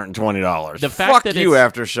for $120. The fact Fuck that you,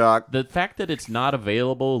 it's- Aftershock. The fact that it's not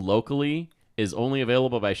available locally is only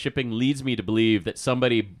available by shipping leads me to believe that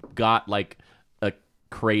somebody got like a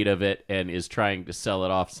crate of it and is trying to sell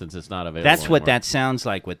it off since it's not available. That's what anymore. that sounds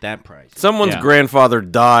like with that price. Someone's Yeah. grandfather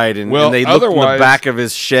died, and they looked in the otherwise- back of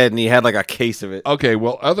his shed, and he had like a case of it. Okay,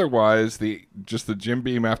 well, otherwise the Jim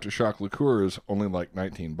Beam Aftershock liqueur is only like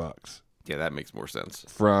 $19 Yeah, that makes more sense.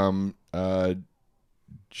 from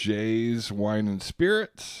Jay's Wine and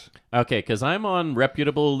Spirits. Okay, because I'm on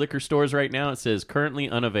reputable liquor stores right now. It says currently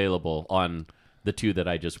unavailable on the two that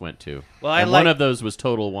I just went to. Well, I and like- one of those was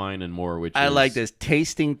Total Wine and More, which I is, like this.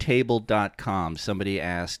 Tastingtable.com. Somebody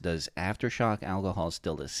asked, does Aftershock alcohol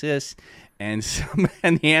still exist? And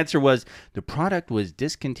the answer was, the product was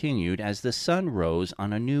discontinued as the sun rose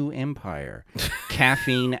on a new empire.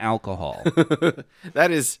 Caffeine alcohol. That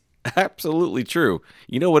is absolutely true.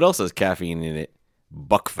 You know what else has caffeine in it?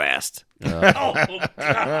 Buckfast. Oh,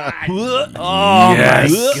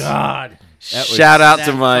 Yes. my God. Shout out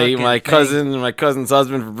to that my fucking cousin and my cousin's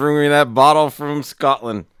husband for bringing me that bottle from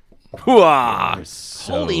Scotland. Hooah!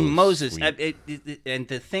 so Holy Moses. sweet. And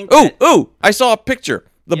to think Ooh, that, ooh! I saw a picture.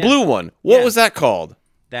 The Yeah. blue one. What Yeah. was that called?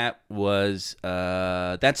 that was,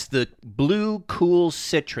 that's the blue cool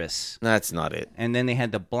citrus. That's not it. And then they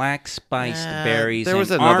had the black spiced Nah, berries there and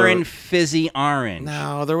was another- orange fizzy orange.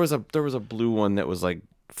 No, there was a blue one that was like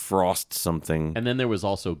frost something. And then there was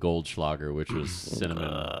also Goldschlager, which was cinnamon,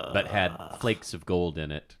 but had flakes of gold in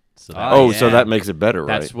it. So that, Oh, yeah. so that makes it better,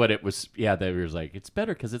 right? that's what it was. Yeah, they were like, it's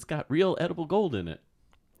better because it's got real edible gold in it.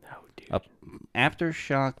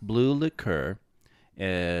 Aftershock Blue Liqueur,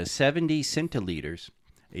 70 centiliters,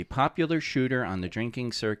 a popular shooter on the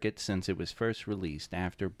drinking circuit since it was first released.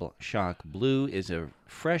 Aftershock Blue is a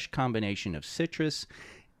fresh combination of citrus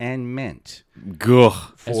and mint.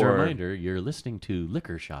 Gugh. As a For- reminder, you're listening to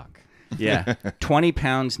Liquor Shock. Yeah, 20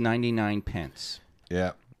 pounds, 99 pence.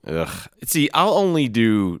 Yeah. Ugh. See, I'll only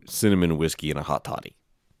do cinnamon whiskey in a hot toddy.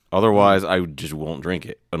 Otherwise, I just won't drink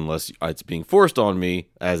it unless it's being forced on me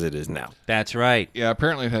as it is now. That's right. Yeah,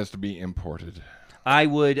 apparently it has to be imported. I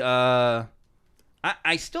would.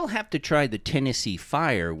 I still have to try the Tennessee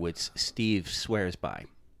Fire, which Steve swears by.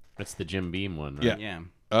 That's the Jim Beam one, right? Yeah.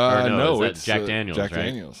 Yeah, Or No, it's it's Jack Daniels. Jack right?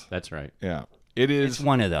 Daniels. That's right. Yeah, it is. it's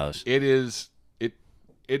one of those. It is.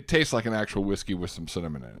 It tastes like an actual whiskey with some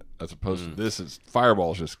cinnamon in it, as opposed to this is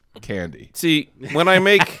Fireball's just candy. See, when I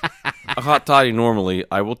make a hot toddy normally,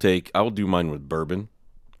 I will do mine with bourbon,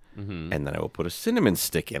 and then I will put a cinnamon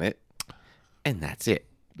stick in it, and that's it.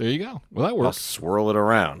 There you go. Well, that I'll works. swirl it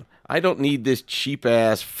around. I don't need this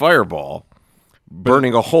cheap-ass Fireball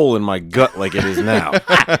burning a hole in my gut like it is now.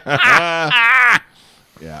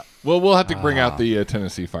 Yeah. Well, we'll have to bring out the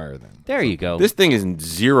Tennessee Fire then. There you go. This thing is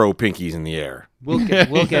 0 pinkies in the air. We'll get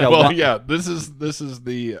a. Well, yeah. This is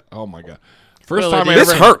the. Oh my god. First Well, time I This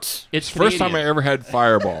ever. hurts. It's First time I Canadian. ever had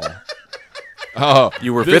Fireball. Oh,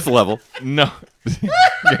 You were 5th level. no.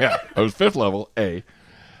 Yeah, I was 5th level. A.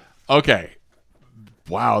 Okay.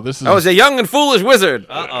 Wow, this is. I was a young and foolish wizard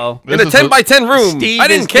Uh-oh. in a is 10 by 10 room. Steve I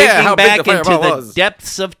didn't is care digging how big back the into Fireball the was.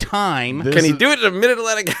 depths of time. This Can he is- do it in a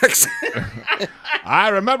mid-Atlantic accent? I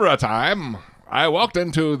remember a time I walked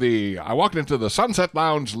into the Sunset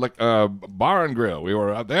Lounge bar and grill. We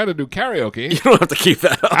were there to do karaoke You don't have to keep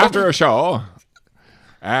that up. after a show,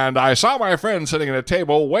 and I saw my friend sitting at a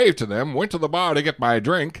table. Waved to them. Went to the bar to get my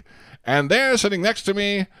drink, and there, sitting next to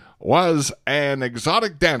me, was an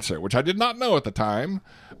exotic dancer, which I did not know at the time.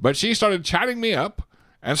 But she started chatting me up,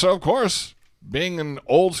 and so of course, being an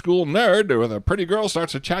old school nerd, with a pretty girl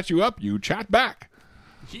starts to chat you up, you chat back.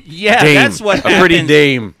 Yeah, Dame. that's what A pretty happens.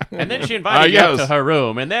 dame. And then she invited you up yes. to her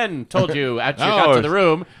room, and then told you after you No. got to the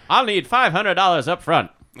room, I'll need $500 up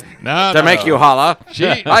front. No, To make you holler. She-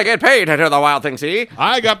 I get paid to do the wild thing, see?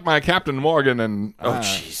 I got my Captain Morgan and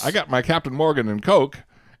jeez. I got my Captain Morgan and Coke,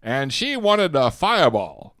 and she wanted a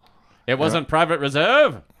Fireball. It wasn't Private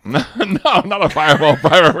Reserve. No, not a Fireball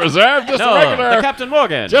Private Reserve, just No, the regular. the Captain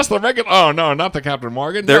Morgan. Just the regular. Oh no, not the Captain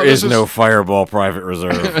Morgan. There this is no Fireball Private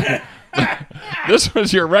Reserve. This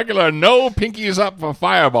was your regular no pinkies up for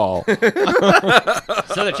Fireball.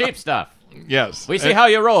 So the cheap stuff. Yes, We see how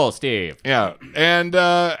you roll, Steve. Yeah, and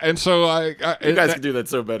so I You guys can do that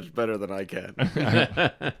so much better than I can.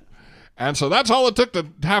 and so that's all it took to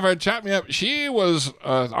have her chat me up. She was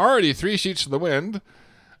already 3 sheets to the wind.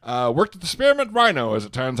 Worked at the Spearmint Rhino, as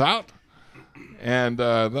it turns out. And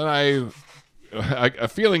then I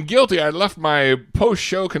feeling guilty, I left my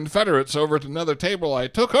post-show Confederates over at another table. I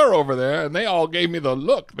took her over there, and they all gave me the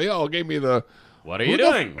look. They all gave me the, What are you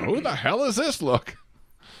doing? who the hell is this look?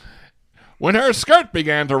 When her skirt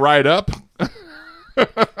began to ride up,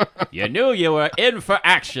 You knew you were in for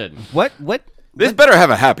action. What? This better have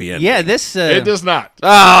a happy ending. Yeah, this. it does not.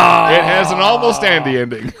 Oh, It has an almost Andy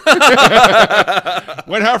ending.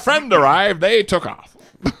 When her friend arrived, they took off.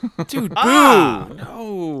 dude, boo.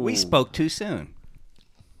 No. We spoke too soon.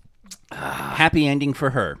 Happy ending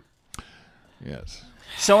for her. Yes.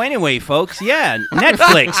 So anyway, folks, yeah,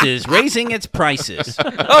 Netflix is raising its prices.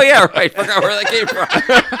 Oh, yeah, right. Forgot where that came from.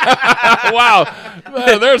 Wow.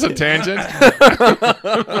 There's a tangent.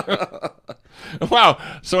 Wow.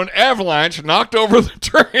 So an avalanche knocked over the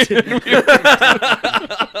train.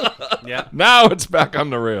 Yeah. Now it's back on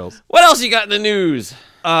the rails. What else you got in the news?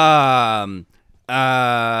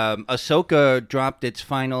 Ahsoka dropped its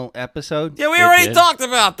final episode. Yeah, we It already did. talked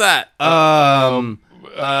about that. Only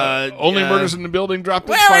Murders in the Building dropped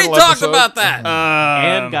We its already final talked episode. about that.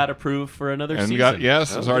 And got approved for another And season.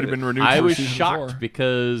 it's already been renewed I for was season shocked 4.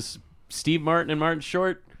 because Steve Martin and Martin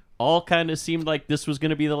Short all kind of seemed like this was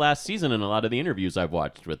going to be the last season in a lot of the interviews I've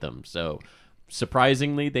watched with them. So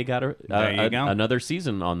surprisingly, they got There you go. another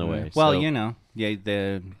season on the way. Well, So- you know,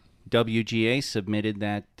 the WGA submitted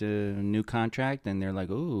that new contract, and they're like,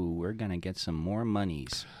 "Ooh, we're gonna get some more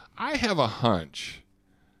monies." I have a hunch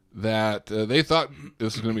that they thought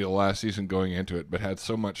this was going to be the last season going into it, but had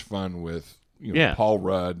so much fun with Yeah. Paul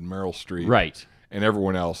Rudd, Meryl Streep, Right. and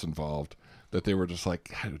everyone else involved, that they were just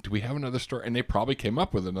like, do we have another story? And they probably came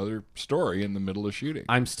up with another story in the middle of shooting.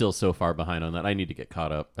 I'm still so far behind on that. I need to get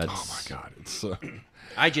caught up. That's, Oh my God, it's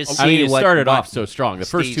I just I mean, see it what started what off so strong. The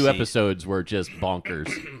first Steve 2 sees. episodes were just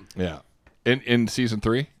bonkers. yeah. In season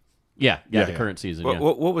 3, Yeah, Yeah. the current season. What, Yeah.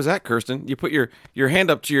 what was that, Kirsten? You put your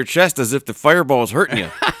hand up to your chest as if the fireball was hurting you.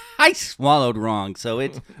 I swallowed wrong, so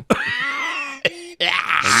it's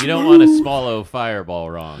And you don't want to swallow Fireball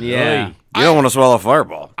wrong. Yeah. Oy. You don't want to swallow a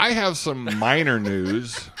fireball. I have some minor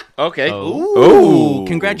news. Okay. Ooh,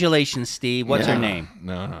 congratulations, Steve. What's her name?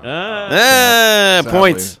 No. Ah. Ah, Sadly-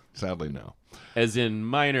 points. Sadly, no. as in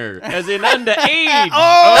minor, as in underage.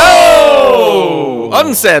 Oh!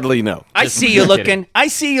 Unsadly, no. I see you looking. I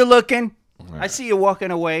see you looking. I see you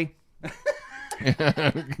walking away.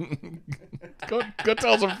 Go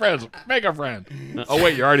tell some friends. Make a friend. Oh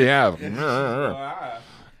wait, you already have.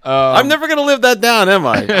 I'm never gonna live that down, am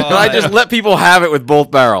I? I just let people have it with both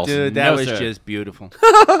barrels. Dude, that No, was sir. just beautiful.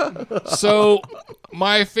 So,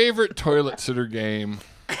 my favorite toilet sitter game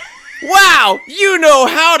Wow, you know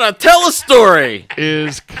how to tell a story.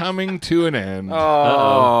 is coming to an end.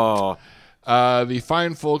 Oh, The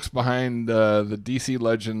fine folks behind the DC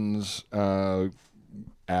Legends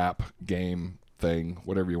app, game, thing,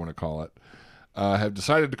 whatever you want to call it, have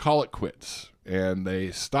decided to call it quits. And they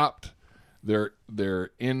stopped their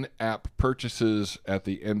in-app purchases at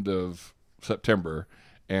the end of September,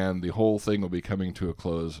 and the whole thing will be coming to a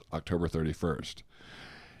close October 31st.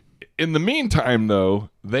 In the meantime, though,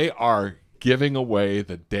 they are giving away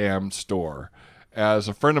the damn store. As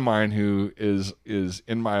a friend of mine who is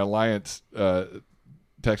in my alliance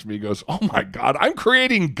texts me, he goes, "Oh my God, I'm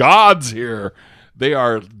creating gods here." They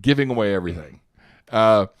are giving away everything.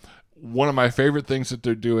 One of my favorite things that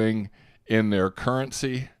they're doing in their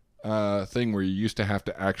currency thing, where you used to have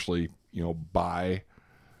to actually, buy.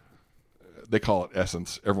 They call it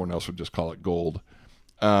essence. Everyone else would just call it gold.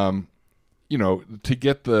 To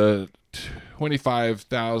get the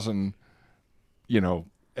 25,000,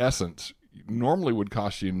 essence normally would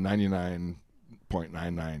cost you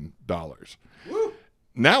 $99.99.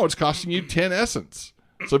 Now it's costing you 10 essence.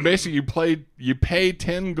 So basically you pay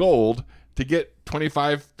 10 gold to get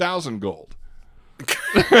 25,000 gold.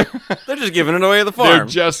 they're just giving it away at the They're farm.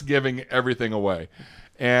 just giving everything away.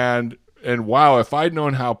 And wow, if I'd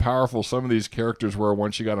known how powerful some of these characters were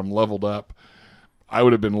once you got them leveled up, I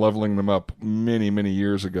would have been leveling them up many, many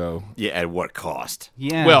years ago. Yeah, at what cost?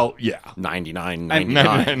 Yeah. Well, yeah.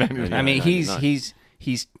 $99.99. I mean,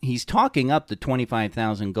 he's talking up the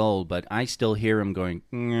 25,000 gold, but I still hear him going,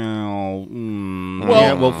 "No,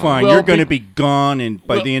 well, fine. well, You're going to be gone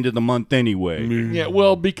by the end of the month anyway." Yeah,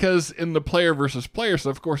 well, because in the player versus player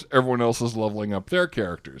stuff, of course, everyone else is leveling up their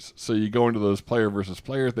characters. So you go into those player versus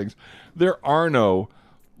player things. There are no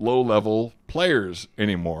low-level players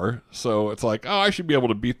anymore. So it's like, oh, I should be able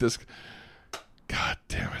to beat this. God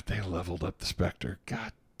damn it, they leveled up the Spectre.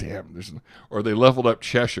 God damn. Or they leveled up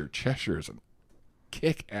Cheshire. Cheshire is a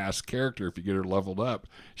kick-ass character if you get her leveled up.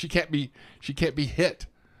 She can't be hit.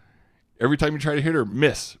 Every time you try to hit her,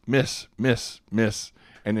 miss. And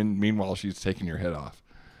then meanwhile she's taking your head off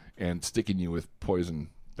and sticking you with poison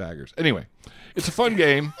daggers. Anyway, it's a fun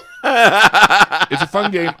game. I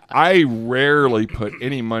rarely put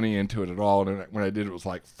any money into it at all, and when I did, it was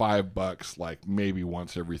like $5, like maybe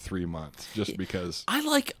once every 3 months, just because. I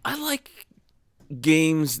like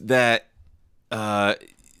games that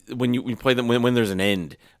when you play them when there's an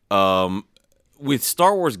end. With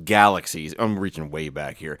Star Wars Galaxies, I'm reaching way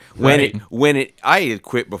back here. I had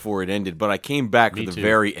quit before it ended, but I came back for the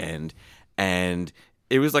very end, and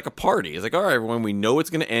it was like a party. It's like, all right, everyone, we know it's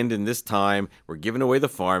going to end in this time. We're giving away the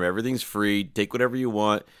farm. Everything's free. Take whatever you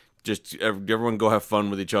want. Just everyone go have fun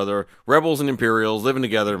with each other. Rebels and Imperials living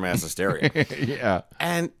together, mass hysteria. Yeah.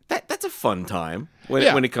 And that's a fun time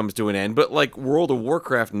when it comes to an end. But like World of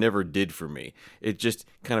Warcraft never did for me. It just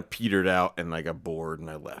kind of petered out, and I got bored and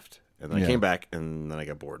I left. And then I came back, and then I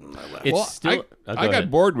got bored and I left. I got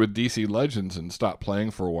bored with DC Legends and stopped playing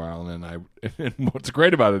for a while. And what's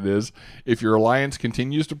great about it is, if your alliance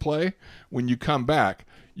continues to play, when you come back,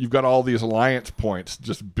 you've got all these alliance points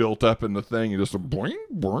just built up in the thing. You just boing,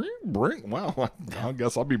 boing, boing. Wow, I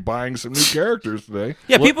guess I'll be buying some new characters today.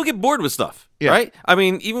 Yeah, people get bored with stuff, right? I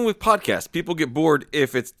mean, even with podcasts, people get bored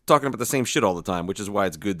if it's talking about the same shit all the time, which is why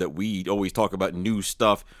it's good that we always talk about new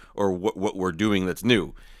stuff or what we're doing that's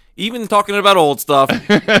new. Even talking about old stuff,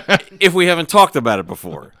 if we haven't talked about it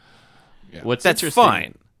before. Yeah. That's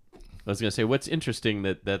fine. I was going to say, what's interesting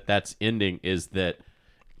that's ending is that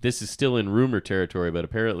this is still in rumor territory, but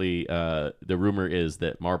apparently the rumor is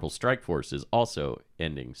that Marvel Strike Force is also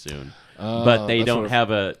ending soon. But they don't have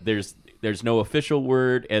there's no official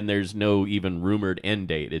word, and there's no even rumored end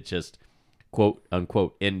date. It's just quote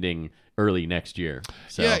unquote ending early next year.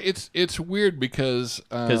 So, yeah, it's weird because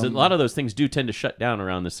a lot of those things do tend to shut down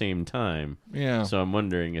around the same time. Yeah. So I'm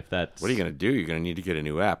wondering if that's... What are you going to do? You're going to need to get a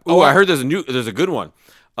new app. Oh, I heard there's a good one.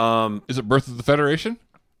 Is it Birth of the Federation?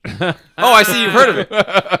 Oh, I see you've heard of it.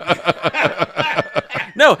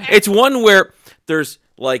 No, it's one where there's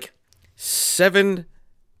like 4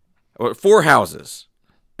 houses,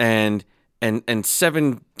 and and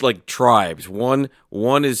 7 like tribes. One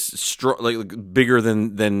is like bigger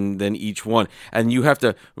than each one, and you have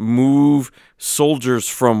to move soldiers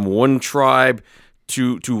from one tribe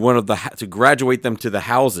to one of to graduate them to the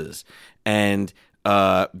houses. And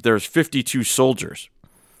there's 52 soldiers,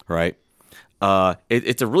 right?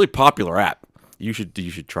 It's a really popular app. You should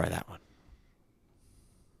try that one.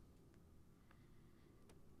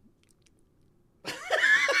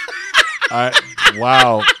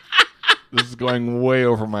 Wow. This is going way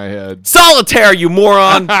over my head. Solitaire, you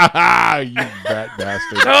moron! You bat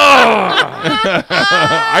bastard.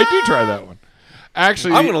 I do try that one.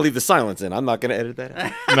 Actually, I'm going to leave the silence in. I'm not going to edit that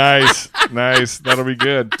out. Nice. That'll be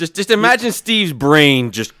good. Just imagine Steve's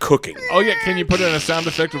brain just cooking. Oh yeah, can you put in a sound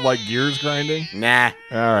effect of like gears grinding? Nah.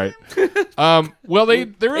 All right. Well,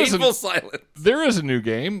 there is Painful silence. There is a new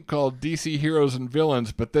game called DC Heroes and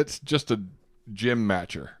Villains, but that's just a gym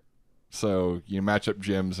matcher. So you match up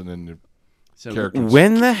gyms and then the characters.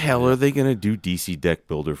 When the hell are they going to do DC Deck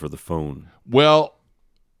Builder for the phone? Well,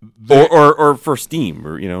 or for Steam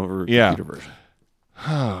or computer version?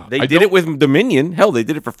 They did it with Dominion. Hell, they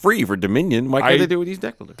did it for free for Dominion. Why can't they do it with these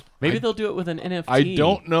deck builders? Maybe they'll do it with an NFT. I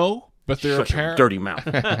don't know, but they're Such a dirty mouth.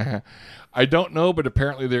 I don't know, but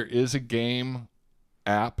apparently there is a game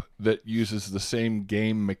app that uses the same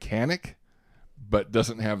game mechanic, but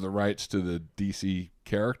doesn't have the rights to the DC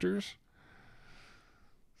characters.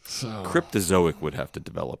 So Cryptozoic would have to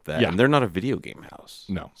develop that, Yeah. and they're not a video game house.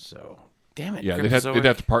 No. So, damn it. Yeah, Cryptozoic. they'd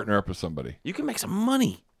have to partner up with somebody. You can make some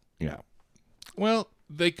money. Yeah. Well,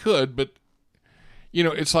 they could, but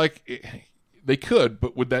it's like they could,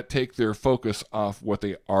 but would that take their focus off what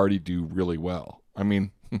they already do really well? I mean,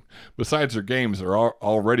 besides their games, they're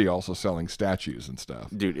already also selling statues and stuff.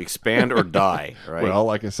 Dude, expand or die, right? Well,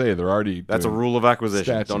 like I say, they're already that's a doing rule of acquisition.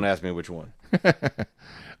 statues. Don't ask me which one.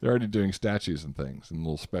 They're already doing statues and things and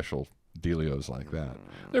little special dealios like that.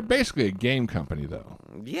 They're basically a game company, though.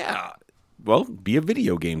 Yeah. Well, be a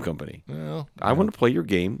video game company. Well, I want to play your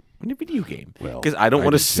game in a video game Well, because I don't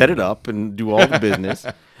want to do set too. it up and do all the business.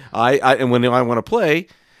 And when I want to play,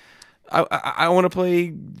 I want to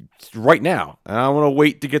play right now, and I want to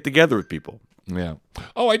wait to get together with people. Yeah.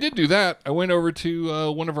 Oh, I did do that. I went over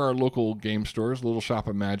to one of our local game stores, Little Shop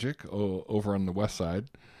of Magic, over on the west side.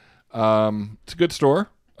 It's a good store.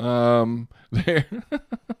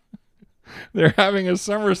 They're having a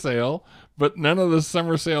summer sale, but none of the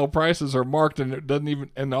summer sale prices are marked, and it doesn't even.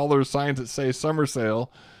 And all those signs that say summer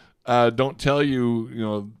sale don't tell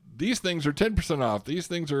you. These things are 10% off. These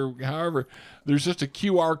things are, however, there's just a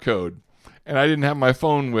QR code. And I didn't have my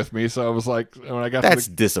phone with me, so I was like, when I got That's to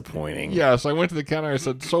the, disappointing. yeah, so I went to the counter. I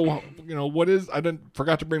said, "So, what is?"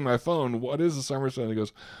 Forgot to bring my phone. What is the summer sale? And he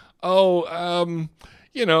goes, "Oh,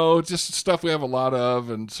 just stuff we have a lot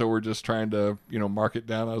of, and so we're just trying to, mark it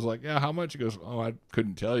down." I was like, "Yeah, how much?" He goes, "Oh, I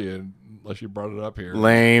couldn't tell you unless you brought it up here."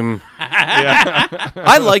 Lame. Yeah.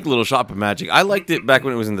 I like Little Shop of Magic. I liked it back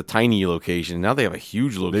when it was in the tiny location. Now they have a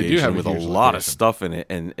huge location have a with a huge lot of location. stuff in it,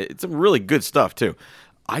 and it's some really good stuff too.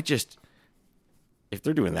 If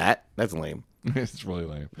they're doing that, that's lame. It's really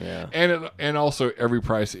lame. Yeah. And also every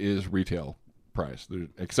price is retail price,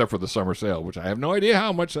 except for the summer sale, which I have no idea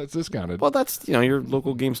how much that's discounted. Well, that's your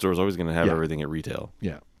local game store is always going to have Yeah. everything at retail.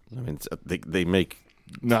 Yeah, I mean, they make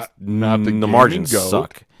not the the gaming margins goat.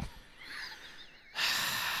 suck.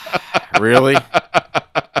 Really?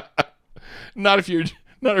 Not if you're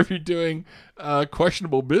doing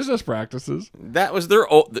questionable business practices. That was their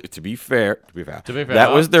old. To be fair, fair.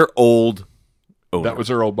 that was their old owner. That was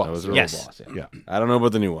their old boss. That was their Yes. old boss. Yeah. I don't know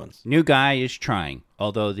about the new ones. New guy is trying.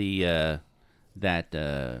 Although we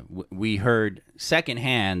heard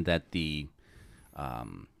secondhand that the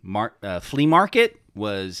flea market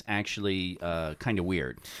was actually kind of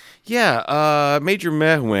weird. Yeah, Major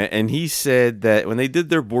Meh went, and he said that when they did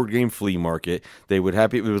their board game flea market, they would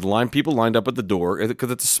have people lined up at the door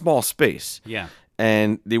because it's a small space. Yeah.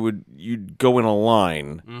 And you'd go in a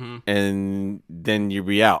line, and then you'd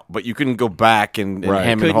be out, but you couldn't go back and Right.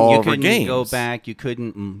 hem and haul You over couldn't games. go back. You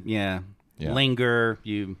couldn't. Yeah. Linger.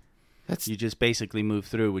 You That's just basically move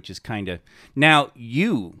through, which is kind of. Now,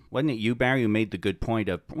 wasn't it you, Barry, who made the good point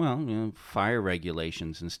of, fire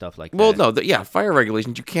regulations and stuff like well, that? no, fire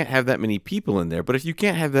regulations. You can't have that many people in there, but if you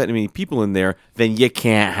can't have that many people in there, then you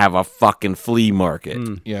can't have a fucking flea market.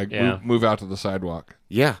 Yeah. Yeah. Move out to the sidewalk.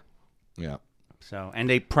 Yeah, Yeah. So, and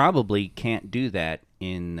they probably can't do that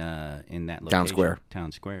in that location.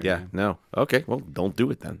 Town Square. yeah, no, okay, well, don't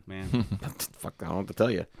do it then. Man. Fuck, I don't have to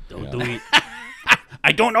tell you. Don't do it.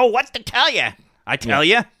 I don't know what to tell you. I tell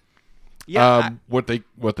you. Yeah. What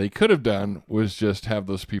they could have done was just have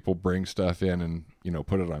those people bring stuff in and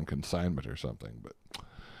put it on consignment or something. But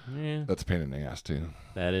Yeah, That's a pain in the ass too.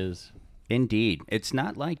 that is. Indeed. It's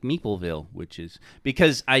not like Meepleville, which is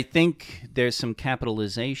because I think there's some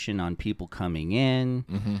capitalization on people coming in.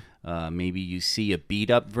 Maybe you see a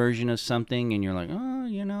beat-up version of something and you're like,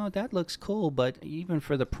 oh, that looks cool, but even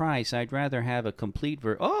for the price, I'd rather have a complete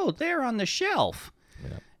Oh, they're on the shelf.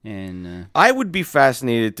 Yeah. And I would be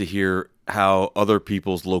fascinated to hear how other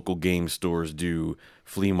people's local game stores do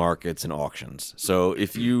flea markets and auctions. So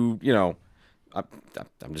if I'm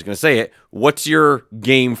just going to say it. What's your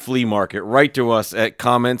game flea market? Write to us at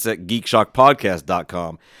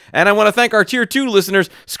comments@geekshockpodcast.com. And I want to thank our Tier 2 listeners,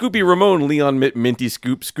 Scoopy Ramon, Leon Minty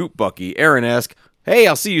Scoop, Scoop Bucky, Aaron Esk. Hey,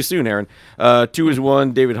 I'll see you soon, Aaron. 2 is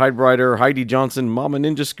 1, David Heidbrider, Heidi Johnson, Mama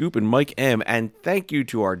Ninja Scoop, and Mike M. And thank you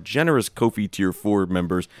to our generous Ko-fi Tier 4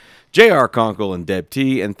 members, J.R. Conkle and Deb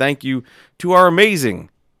T. And thank you to our amazing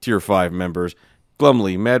Tier 5 members,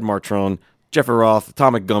 Glumley, Mad Martron, Jeffrey Roth,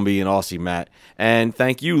 Atomic Gumby, and Aussie Matt. And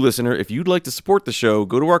thank you, listener. If you'd like to support the show,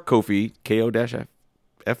 go to our Ko-fi,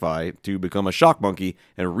 Ko-fi, to become a Shock Monkey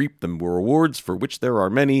and reap the rewards, for which there are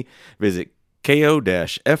many. Visit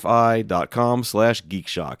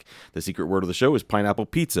ko-fi.com/geekshock. The secret word of the show is pineapple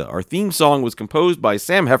pizza. Our theme song was composed by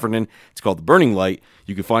Sam Heffernan. It's called The Burning Light.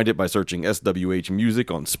 You can find it by searching SWH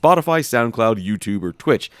Music on Spotify, SoundCloud, YouTube, or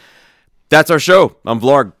Twitch. That's our show. I'm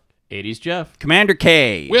Vlarg. 80s Jeff. Commander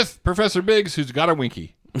K. With Professor Biggs, who's got a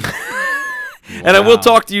winky. And I will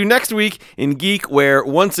talk to you next week in Geek, where,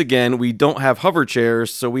 once again, we don't have hover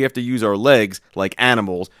chairs, so we have to use our legs like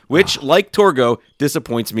animals, which, like Torgo,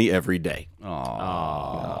 disappoints me every day.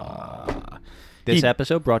 This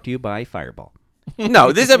episode brought to you by Fireball.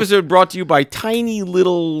 No, this episode brought to you by tiny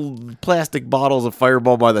little plastic bottles of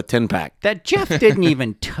Fireball by the 10-pack. That Jeff didn't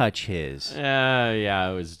even touch his. Yeah,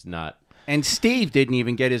 it was not. And Steve didn't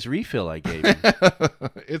even get his refill I gave him.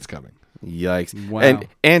 It's coming. Yikes. Wow. And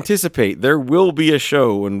anticipate, there will be a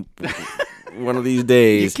show one of these You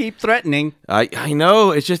days. keep threatening. I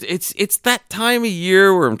know. It's just it's that time of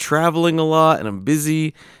year where I'm traveling a lot and I'm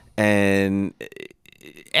busy, and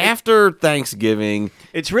after Thanksgiving,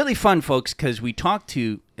 It's really fun, folks, because we talked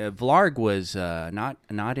to Vlarg was not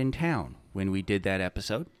in town when we did that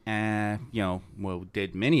episode.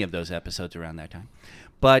 Did many of those episodes around that time.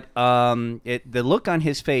 But the look on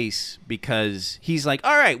his face, because he's like,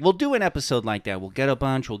 all right, we'll do an episode like that. We'll get a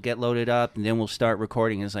bunch, we'll get loaded up, and then we'll start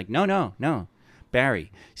recording. And it's like, no.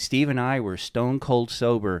 Barry, Steve and I were stone cold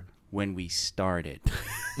sober when we started.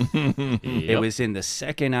 It was in the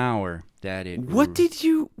second hour that it...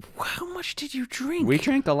 how much did you drink? We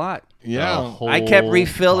drank a lot. Yeah. I kept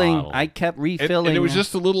refilling. Bottle. And it was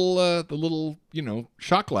just the little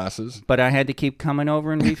shot glasses. But I had to keep coming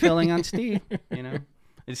over and refilling on Steve,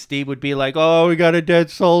 And Steve would be like, oh, we got a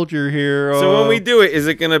dead soldier here. So when we do it, is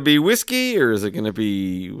it going to be whiskey or is it going to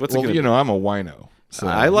be... What's it Well, going to be? I'm a wino. So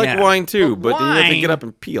I like wine too, but then you have to wine- get up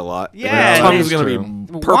and pee a lot. Yeah, Your tongue's that's going to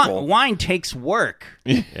true. be purple. Wine takes work.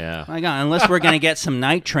 Yeah. My God, unless we're going to get some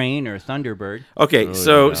Night Train or Thunderbird. Okay,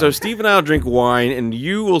 so Steve and I will drink wine, and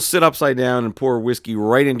you will sit upside down and pour whiskey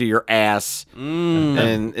right into your ass,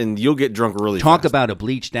 and you'll get drunk really Talk fast. about a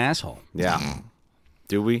bleached asshole. Yeah.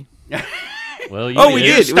 Do we? Well, you Oh, we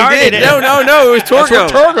did. We started did. it. No, it was Torgo.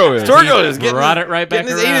 That's what Torgo is. Torgo is Brought it right back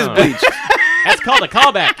getting his anus around. bleached. That's called a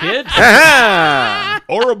callback, kids. Aha!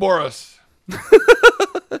 Ouroboros.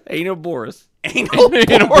 Anoboros.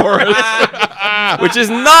 Ouroboros. Which is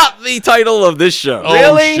not the title of this show. Oh,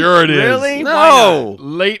 Really? sure it is. Really? No.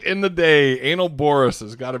 Late in the day, Anal Boris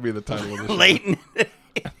has got to be the title of the show. Leighton.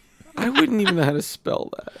 I wouldn't even know how to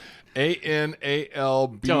spell that.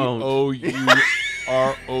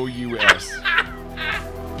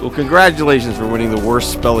 ANALBOUROUS. Well, congratulations for winning the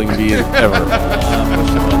worst spelling bee ever.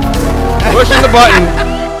 Pushing the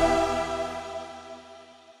button.